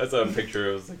 I saw a picture.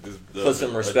 It was like this. Put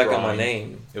some respect on my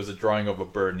name. It was a drawing of a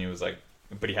bird, and he was like,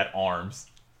 but he had arms.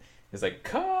 He's like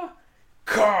caw,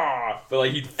 but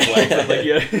like he'd flex, and, like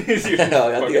I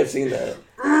think I've seen that.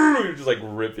 Just like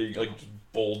ripping, like just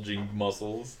bulging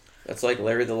muscles. That's like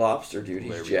Larry the Lobster, dude.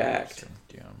 He's Larry jacked. Lobster.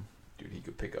 Damn, dude, he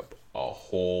could pick up a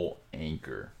whole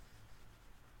anchor.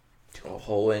 A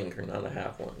whole anchor, not a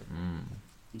half one.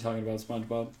 You talking about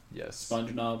SpongeBob? Yes.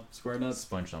 SpongeNob, Square Nuts?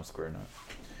 SpongeBob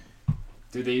SquareNut.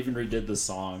 Dude, they even redid the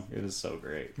song. It was so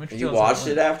great. You watched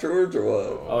it afterwards or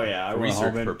what? Oh yeah, I For went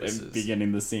research home purposes. and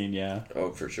beginning the scene. Yeah.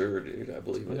 Oh, for sure, dude. I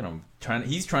believe Look it. at him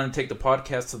he's trying to take the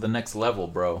podcast to the next level,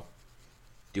 bro.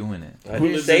 Doing it. I Who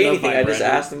didn't lives say in the anything. I just vibrator?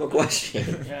 asked him a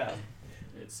question. Yeah.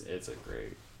 It's a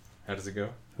great. How does it go?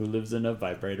 Who lives in a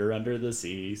vibrator under the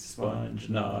sea? Sponge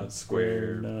knob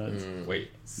square nuts.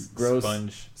 Wait. Gross.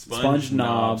 Sponge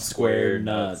knob square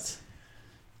nuts.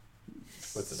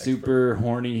 What's the next Super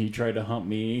horny. He tried to hump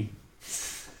me.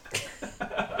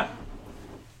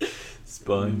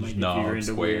 Sponge Like, if knob you're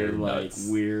into square weird, nuts.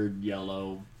 like weird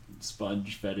yellow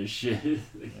sponge fetish shit.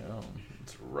 Yeah,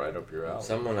 it's right up your alley.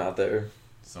 Someone out there.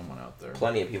 Someone out there.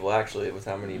 Plenty of people, actually, with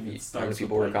how many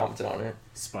people were commenting on it.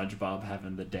 SpongeBob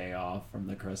having the day off from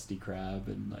the Krusty Krab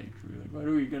and like, we're like, what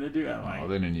are we gonna do? I'm Oh, like,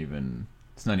 they didn't even.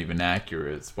 It's not even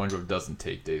accurate. SpongeBob doesn't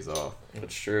take days off.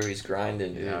 It's true. He's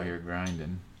grinding, dude. He's out here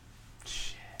grinding.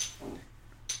 Shit.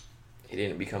 He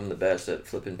didn't become the best at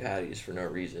flipping patties for no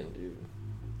reason, dude.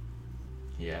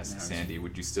 He asked Now he's- Sandy,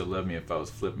 "Would you still love me if I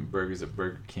was flipping burgers at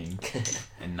Burger King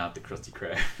and not the Krusty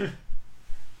Krab?"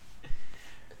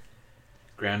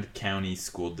 Grand County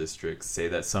school districts say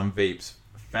that some vapes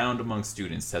found among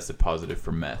students tested positive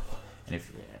for meth.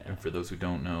 And for those who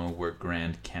don't know where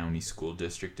Grand County School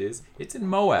District is, it's in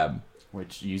Moab.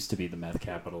 which used to be the meth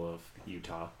capital of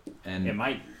Utah. And It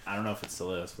might. I don't know if it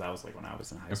still is. But that was like when I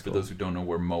was in high and for school. those who don't know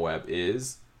where Moab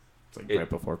is, it's like it- right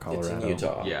before Colorado. It's in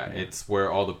Utah. yeah, it's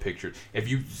where all the pictures. If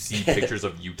you see pictures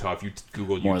of Utah, if you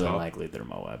Google More Utah, than likely, they're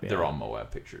Moab. Yeah. they're all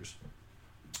Moab pictures.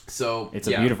 So It's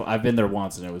yeah, a beautiful. I've been there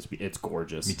once, and it's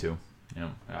gorgeous. Me too. You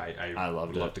know, I I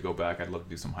loved would love it. to go back. I'd love to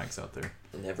do some hikes out there.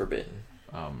 Never been.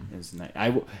 It's nice.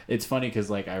 It's funny because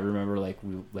like I remember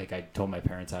I told my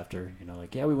parents after, you know,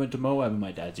 like, yeah, we went to Moab, and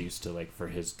my dad used to like, for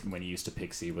his, when he used to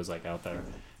Pixie, was like out there.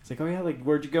 It's like, oh yeah, like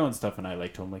where'd you go and stuff, and I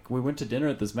like told him like we went to dinner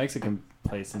at this Mexican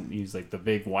place, and he's like the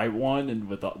big white one and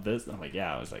with all this, and I'm like,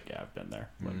 yeah, I was like, yeah, I've been there.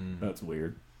 Like, that's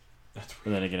weird. But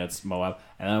then again, it's Moab,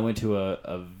 and then I went to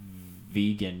a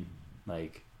vegan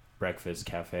like breakfast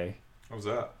cafe. What was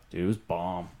that? Dude, it was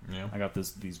bomb. Yeah. I got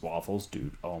these waffles,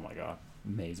 dude. Oh my god,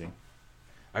 amazing.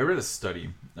 I read a study,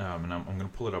 and I'm going to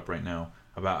pull it up right now,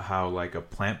 about how like a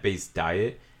plant-based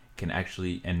diet can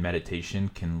actually, and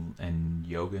meditation and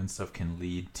yoga and stuff can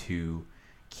lead to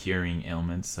curing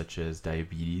ailments such as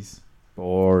diabetes.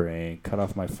 Boring. Cut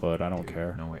off my foot. I don't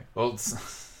care. No way. Well,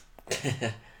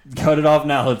 Cut it off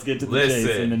now. Let's get to the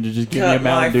chase, and then just give me a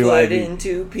Mountain Dew IV. Cut my foot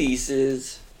into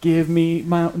pieces. Give me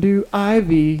Mountain Dew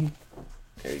IV.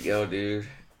 There you go, dude.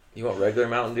 You want regular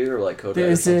Mountain Dew or like Kodak?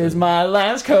 This is my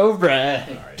last Cobra.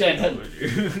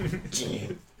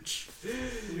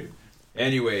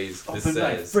 Anyways, this Open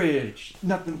my says fridge.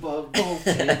 Nothing but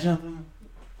voltage.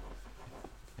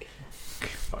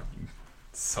 fucking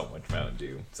so much Mountain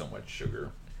Dew, so much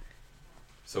sugar.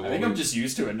 So I think I'm just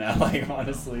used to it now, like,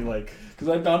 honestly, like, because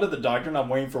I've gone to the doctor and I'm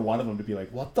waiting for one of them to be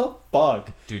like, what the fuck?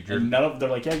 Dude, and none of them, they're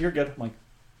like, yeah, you're good. I'm like,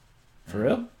 for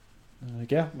real? And they're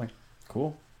like, yeah. I'm like,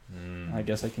 cool. I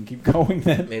guess I can keep going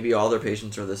then. Maybe all their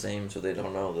patients are the same, so they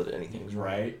don't know that anything's wrong.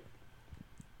 Right.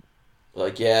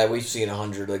 Like, yeah, we've seen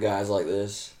 100 of guys like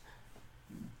this.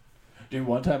 Dude,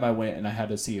 one time I went and I had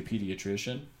to see a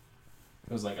pediatrician.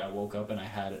 It was like I woke up and I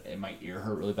had it, and my ear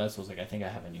hurt really bad, so I was like, I think I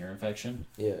have an ear infection.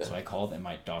 Yeah. So I called, and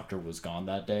my doctor was gone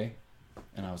that day.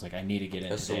 And I was like, I need to get in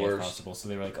That's today the if worst. possible. So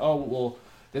they were like, oh, well,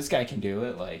 this guy can do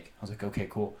it. Like, I was like, okay,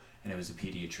 cool. And it was a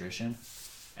pediatrician.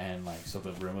 And, like, so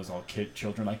the room was all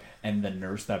children, like, and the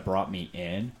nurse that brought me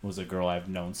in was a girl I've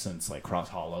known since, like, Cross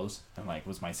Hollows, and, like,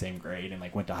 was my same grade, and,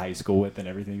 like, went to high school with and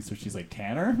everything. So she's like,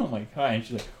 Tanner? And I'm like, hi. And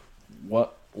she's like,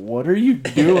 what are you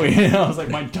doing? And I was like,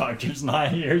 my doctor's not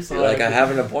here. So You're like, I have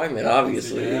an appointment,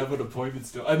 obviously. I have an appointment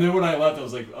still. And then when I left, I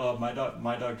was like, oh, my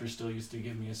doctor still used to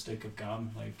give me a stick of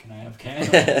gum. Like, can I have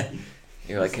candy?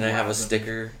 You're like, can I have a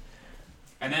sticker?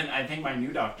 And then I think my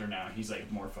new doctor now, he's, like,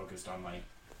 more focused on, like,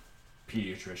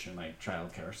 pediatrician, like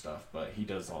child care stuff, but he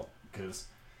does all, because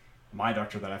my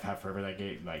doctor that I've had forever that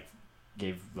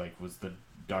gave was the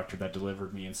doctor that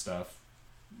delivered me and stuff,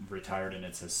 retired, and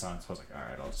it's his son, so I was like,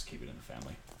 alright, I'll just keep it in the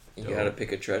family. You gotta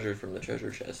pick a treasure from the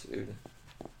treasure chest, dude.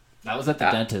 That was at the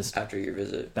dentist. After your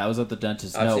visit. That was at the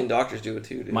dentist. I've seen doctors do it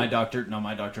too, dude. My doctor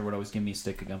would always give me a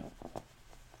stick of gum.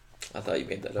 I thought you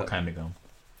made that up. what kind of gum?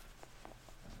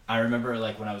 I remember,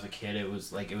 like, when I was a kid, it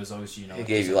was always, you know... He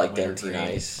gave you, like, Dentine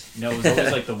Ice. No, it was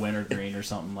always, like, the wintergreen or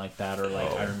something like that, or, like,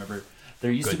 I remember...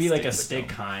 There used to be, like, a stick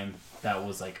kind that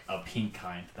was, like, a pink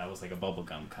kind. That was, like, a bubble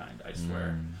gum kind, I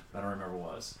swear. I don't remember what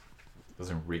it was. Those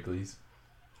are Wrigley's?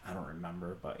 I don't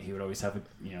remember, but he would always have,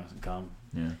 gum.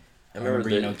 Yeah. I remember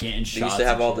getting they shots. They used to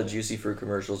have all the Juicy Fruit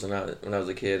commercials when I was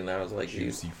a kid, and I was like,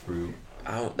 Juicy Fruit.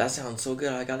 that sounds so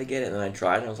good, I gotta get it. And then I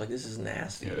tried, and I was like, this is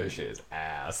nasty. Yeah, that shit is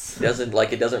ass. It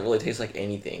doesn't really taste like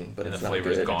anything, but And it's the not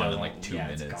flavor's good. gone in like 2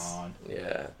 It's minutes. gone.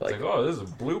 Yeah, It's like, oh, this is a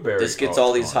blueberry. this gets Oh,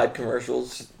 all it's these gone. hype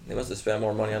commercials. They must have spent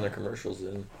more money on their commercials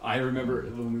than... I remember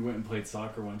when we went and played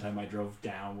soccer one time, I drove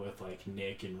down with, like,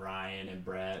 Nick and Ryan and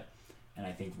Brett, and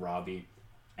I think Robbie,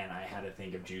 and I had a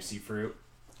thing of Juicy Fruit,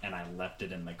 and I left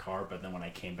it in the car, but then when I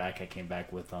came back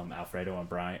with Alfredo and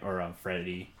Brian, or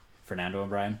Fernando and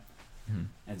Brian.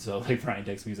 And so, like, Brian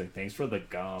texted me, he's like, thanks for the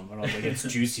gum. And I was like, it's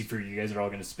Juicy Fruit. You guys are all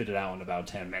going to spit it out in about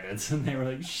 10 minutes. And they were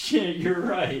like, shit, you're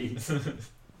right.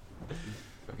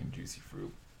 Fucking Juicy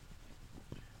Fruit.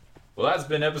 Well, that's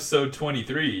been episode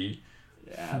 23.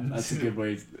 Yeah, that's a good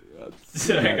way.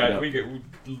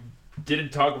 We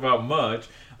didn't talk about much.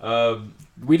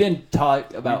 We didn't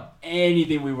talk about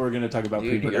anything we were going to talk about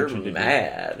Dude, you're pre-production. did we?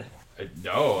 mad.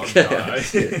 No, I'm not.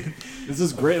 This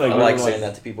is great. I Like, like we're saying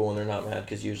that to people when they're not mad,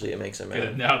 because usually it makes them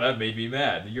mad. Now that made me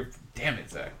mad. Damn it,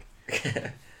 Zach.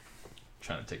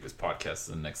 Trying to take this podcast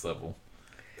to the next level.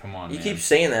 Come on, You man. keep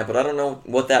saying that, but I don't know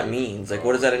what that means. Like,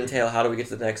 what does that entail? How do we get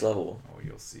to the next level? Oh,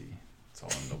 you'll see. It's all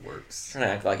in the works. Trying to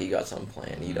act like you got something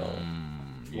planned. You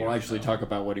don't. We'll actually talk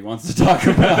about what he wants to talk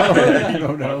about. I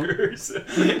don't know. This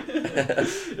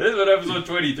is what episode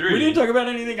 23. We didn't talk about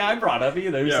anything I brought up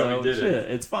either. Yeah, so we didn't.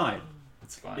 shit, it's fine.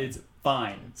 It's fine. It's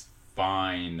fine. It's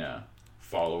fine.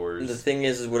 Followers. The thing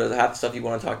is what half the stuff you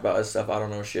want to talk about is stuff I don't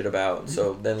know shit about.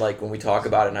 So then, like, when we talk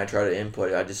about it and I try to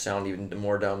input it, I just sound even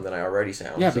more dumb than I already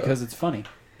sound. Yeah, so. because it's funny.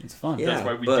 It's fun. Yeah. That's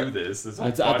why we but- do this. This whole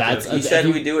That's- podcast. He said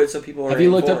Have we you- do it so people are Have you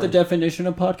looked up the informed. definition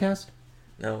of podcast?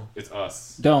 No. It's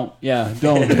us. Don't. Yeah,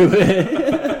 don't do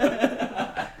it.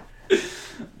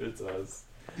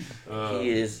 He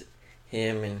is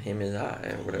him and him is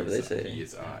I, or whatever they say. He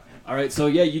is I. All right, so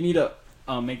yeah, you need to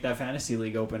make that fantasy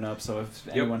league open up. So if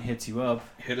anyone hits you up,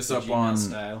 hit us the up Gmail on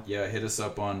style. hit us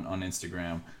up on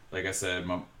Instagram. Like I said,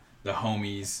 the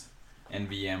homies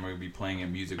NVM are gonna be playing at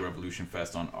Music Revolution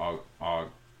Fest on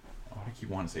I keep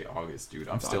wanting to say August, dude.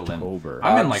 I'm still October.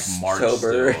 I'm in like March still,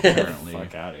 October. apparently.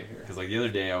 Fuck out of here. Because like the other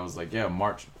day I was like, yeah,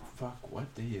 March. Fuck,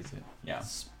 what day is it? Yeah.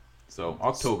 So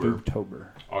October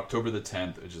the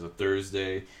 10th, which is a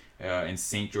Thursday, in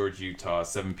St. George, Utah,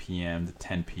 7 p.m. to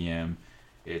 10 p.m.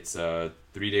 It's a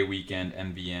 3-day weekend.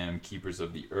 NVM, Keepers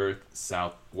of the Earth,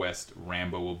 Southwest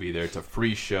Rambo will be there. It's a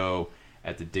free show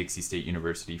at the Dixie State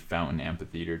University Fountain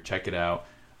Amphitheater. Check it out.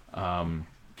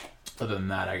 Other than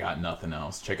that, I got nothing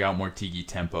else. Check out more Tiki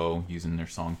Tempo using their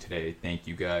song Today. Thank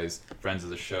you guys, friends of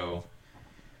the show.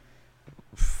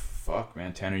 Fuck,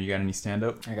 man. Tanner, you got any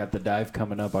stand-up? I got the dive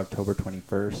coming up October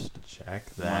 21st. Check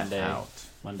that out.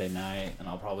 Monday night, and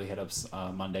I'll probably hit up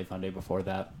Monday Fun Day before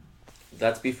that.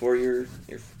 That's before your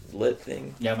lit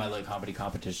thing. Yeah, my lit comedy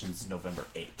competition's November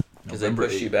 8th. Because they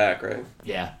pushed you back, right?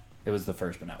 Yeah, it was the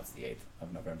 1st, but now it's the 8th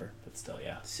of November. But still,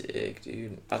 yeah. Sick,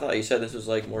 dude. I thought you said this was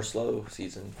like more slow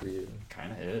season for you.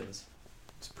 Kind of is.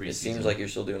 It's pre-season. It seems like you're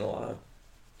still doing a lot.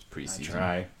 It's pre-season. I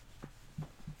try.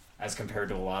 As compared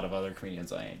to a lot of other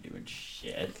comedians, I ain't doing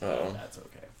shit. Oh. That's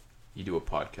okay. You do a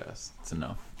podcast. It's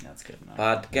enough. That's good enough.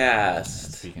 Podcast.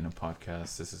 Speaking of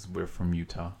podcasts, this is We're From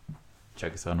Utah.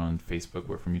 Check us out on Facebook,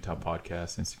 We're From Utah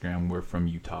Podcast. Instagram, We're From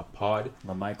Utah Pod.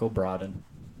 LaMichael Broaden.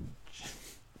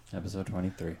 Episode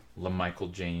 23.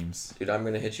 LaMichael James. Dude, I'm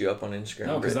going to hit you up on Instagram.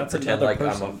 No, 'cause that's pretend another like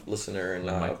person. I'm a listener and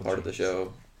not a Michael part of the James.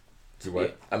 show. Do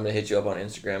what? I'm going to hit you up on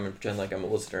Instagram and pretend like I'm a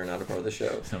listener and not a part of the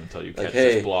show. Someone tell you Like, catch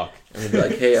hey. this block. I'm going to be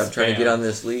like, hey, I'm trying to get Spam. on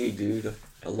this league, dude.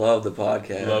 I love the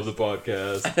podcast. Love the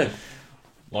podcast.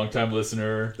 Long-time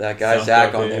listener. That guy SoundCloud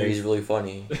Zach on there, page. he's really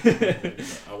funny.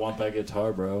 I want that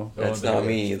guitar, bro. That's there not you go.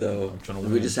 me, though. I'm trying to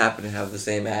We win. just happen to have the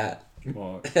same at.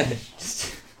 Well,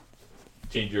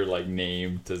 Change your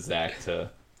name to Zach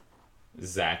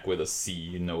with a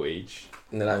C, no H.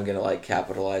 And then I'm going to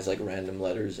capitalize random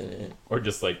letters in it Or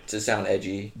just to sound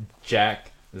edgy.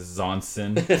 Jack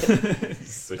Zonson.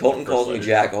 So Colton your calls first me letter-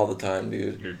 Jack all the time,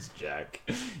 dude. You're Jack.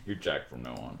 You're Jack from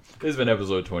now on. This has been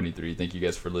episode 23. Thank you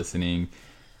guys for listening.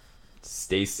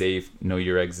 Stay safe. Know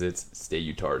your exits. Stay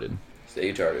utarded.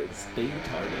 Stay retarded. stay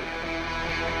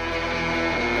retarded.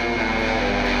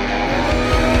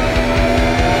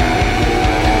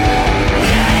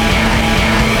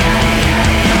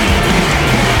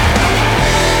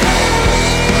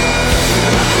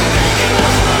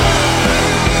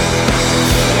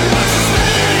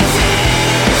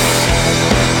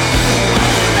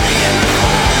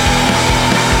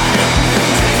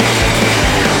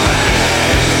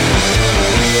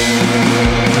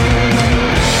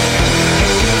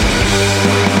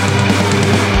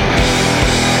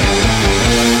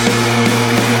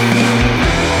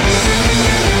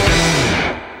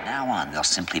 Now on, there'll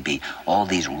simply be all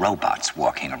these robots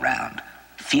walking around,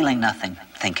 feeling nothing,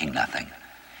 thinking nothing.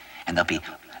 And there'll be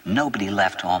nobody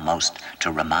left almost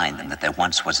to remind them that there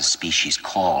once was a species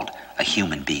called a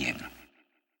human being.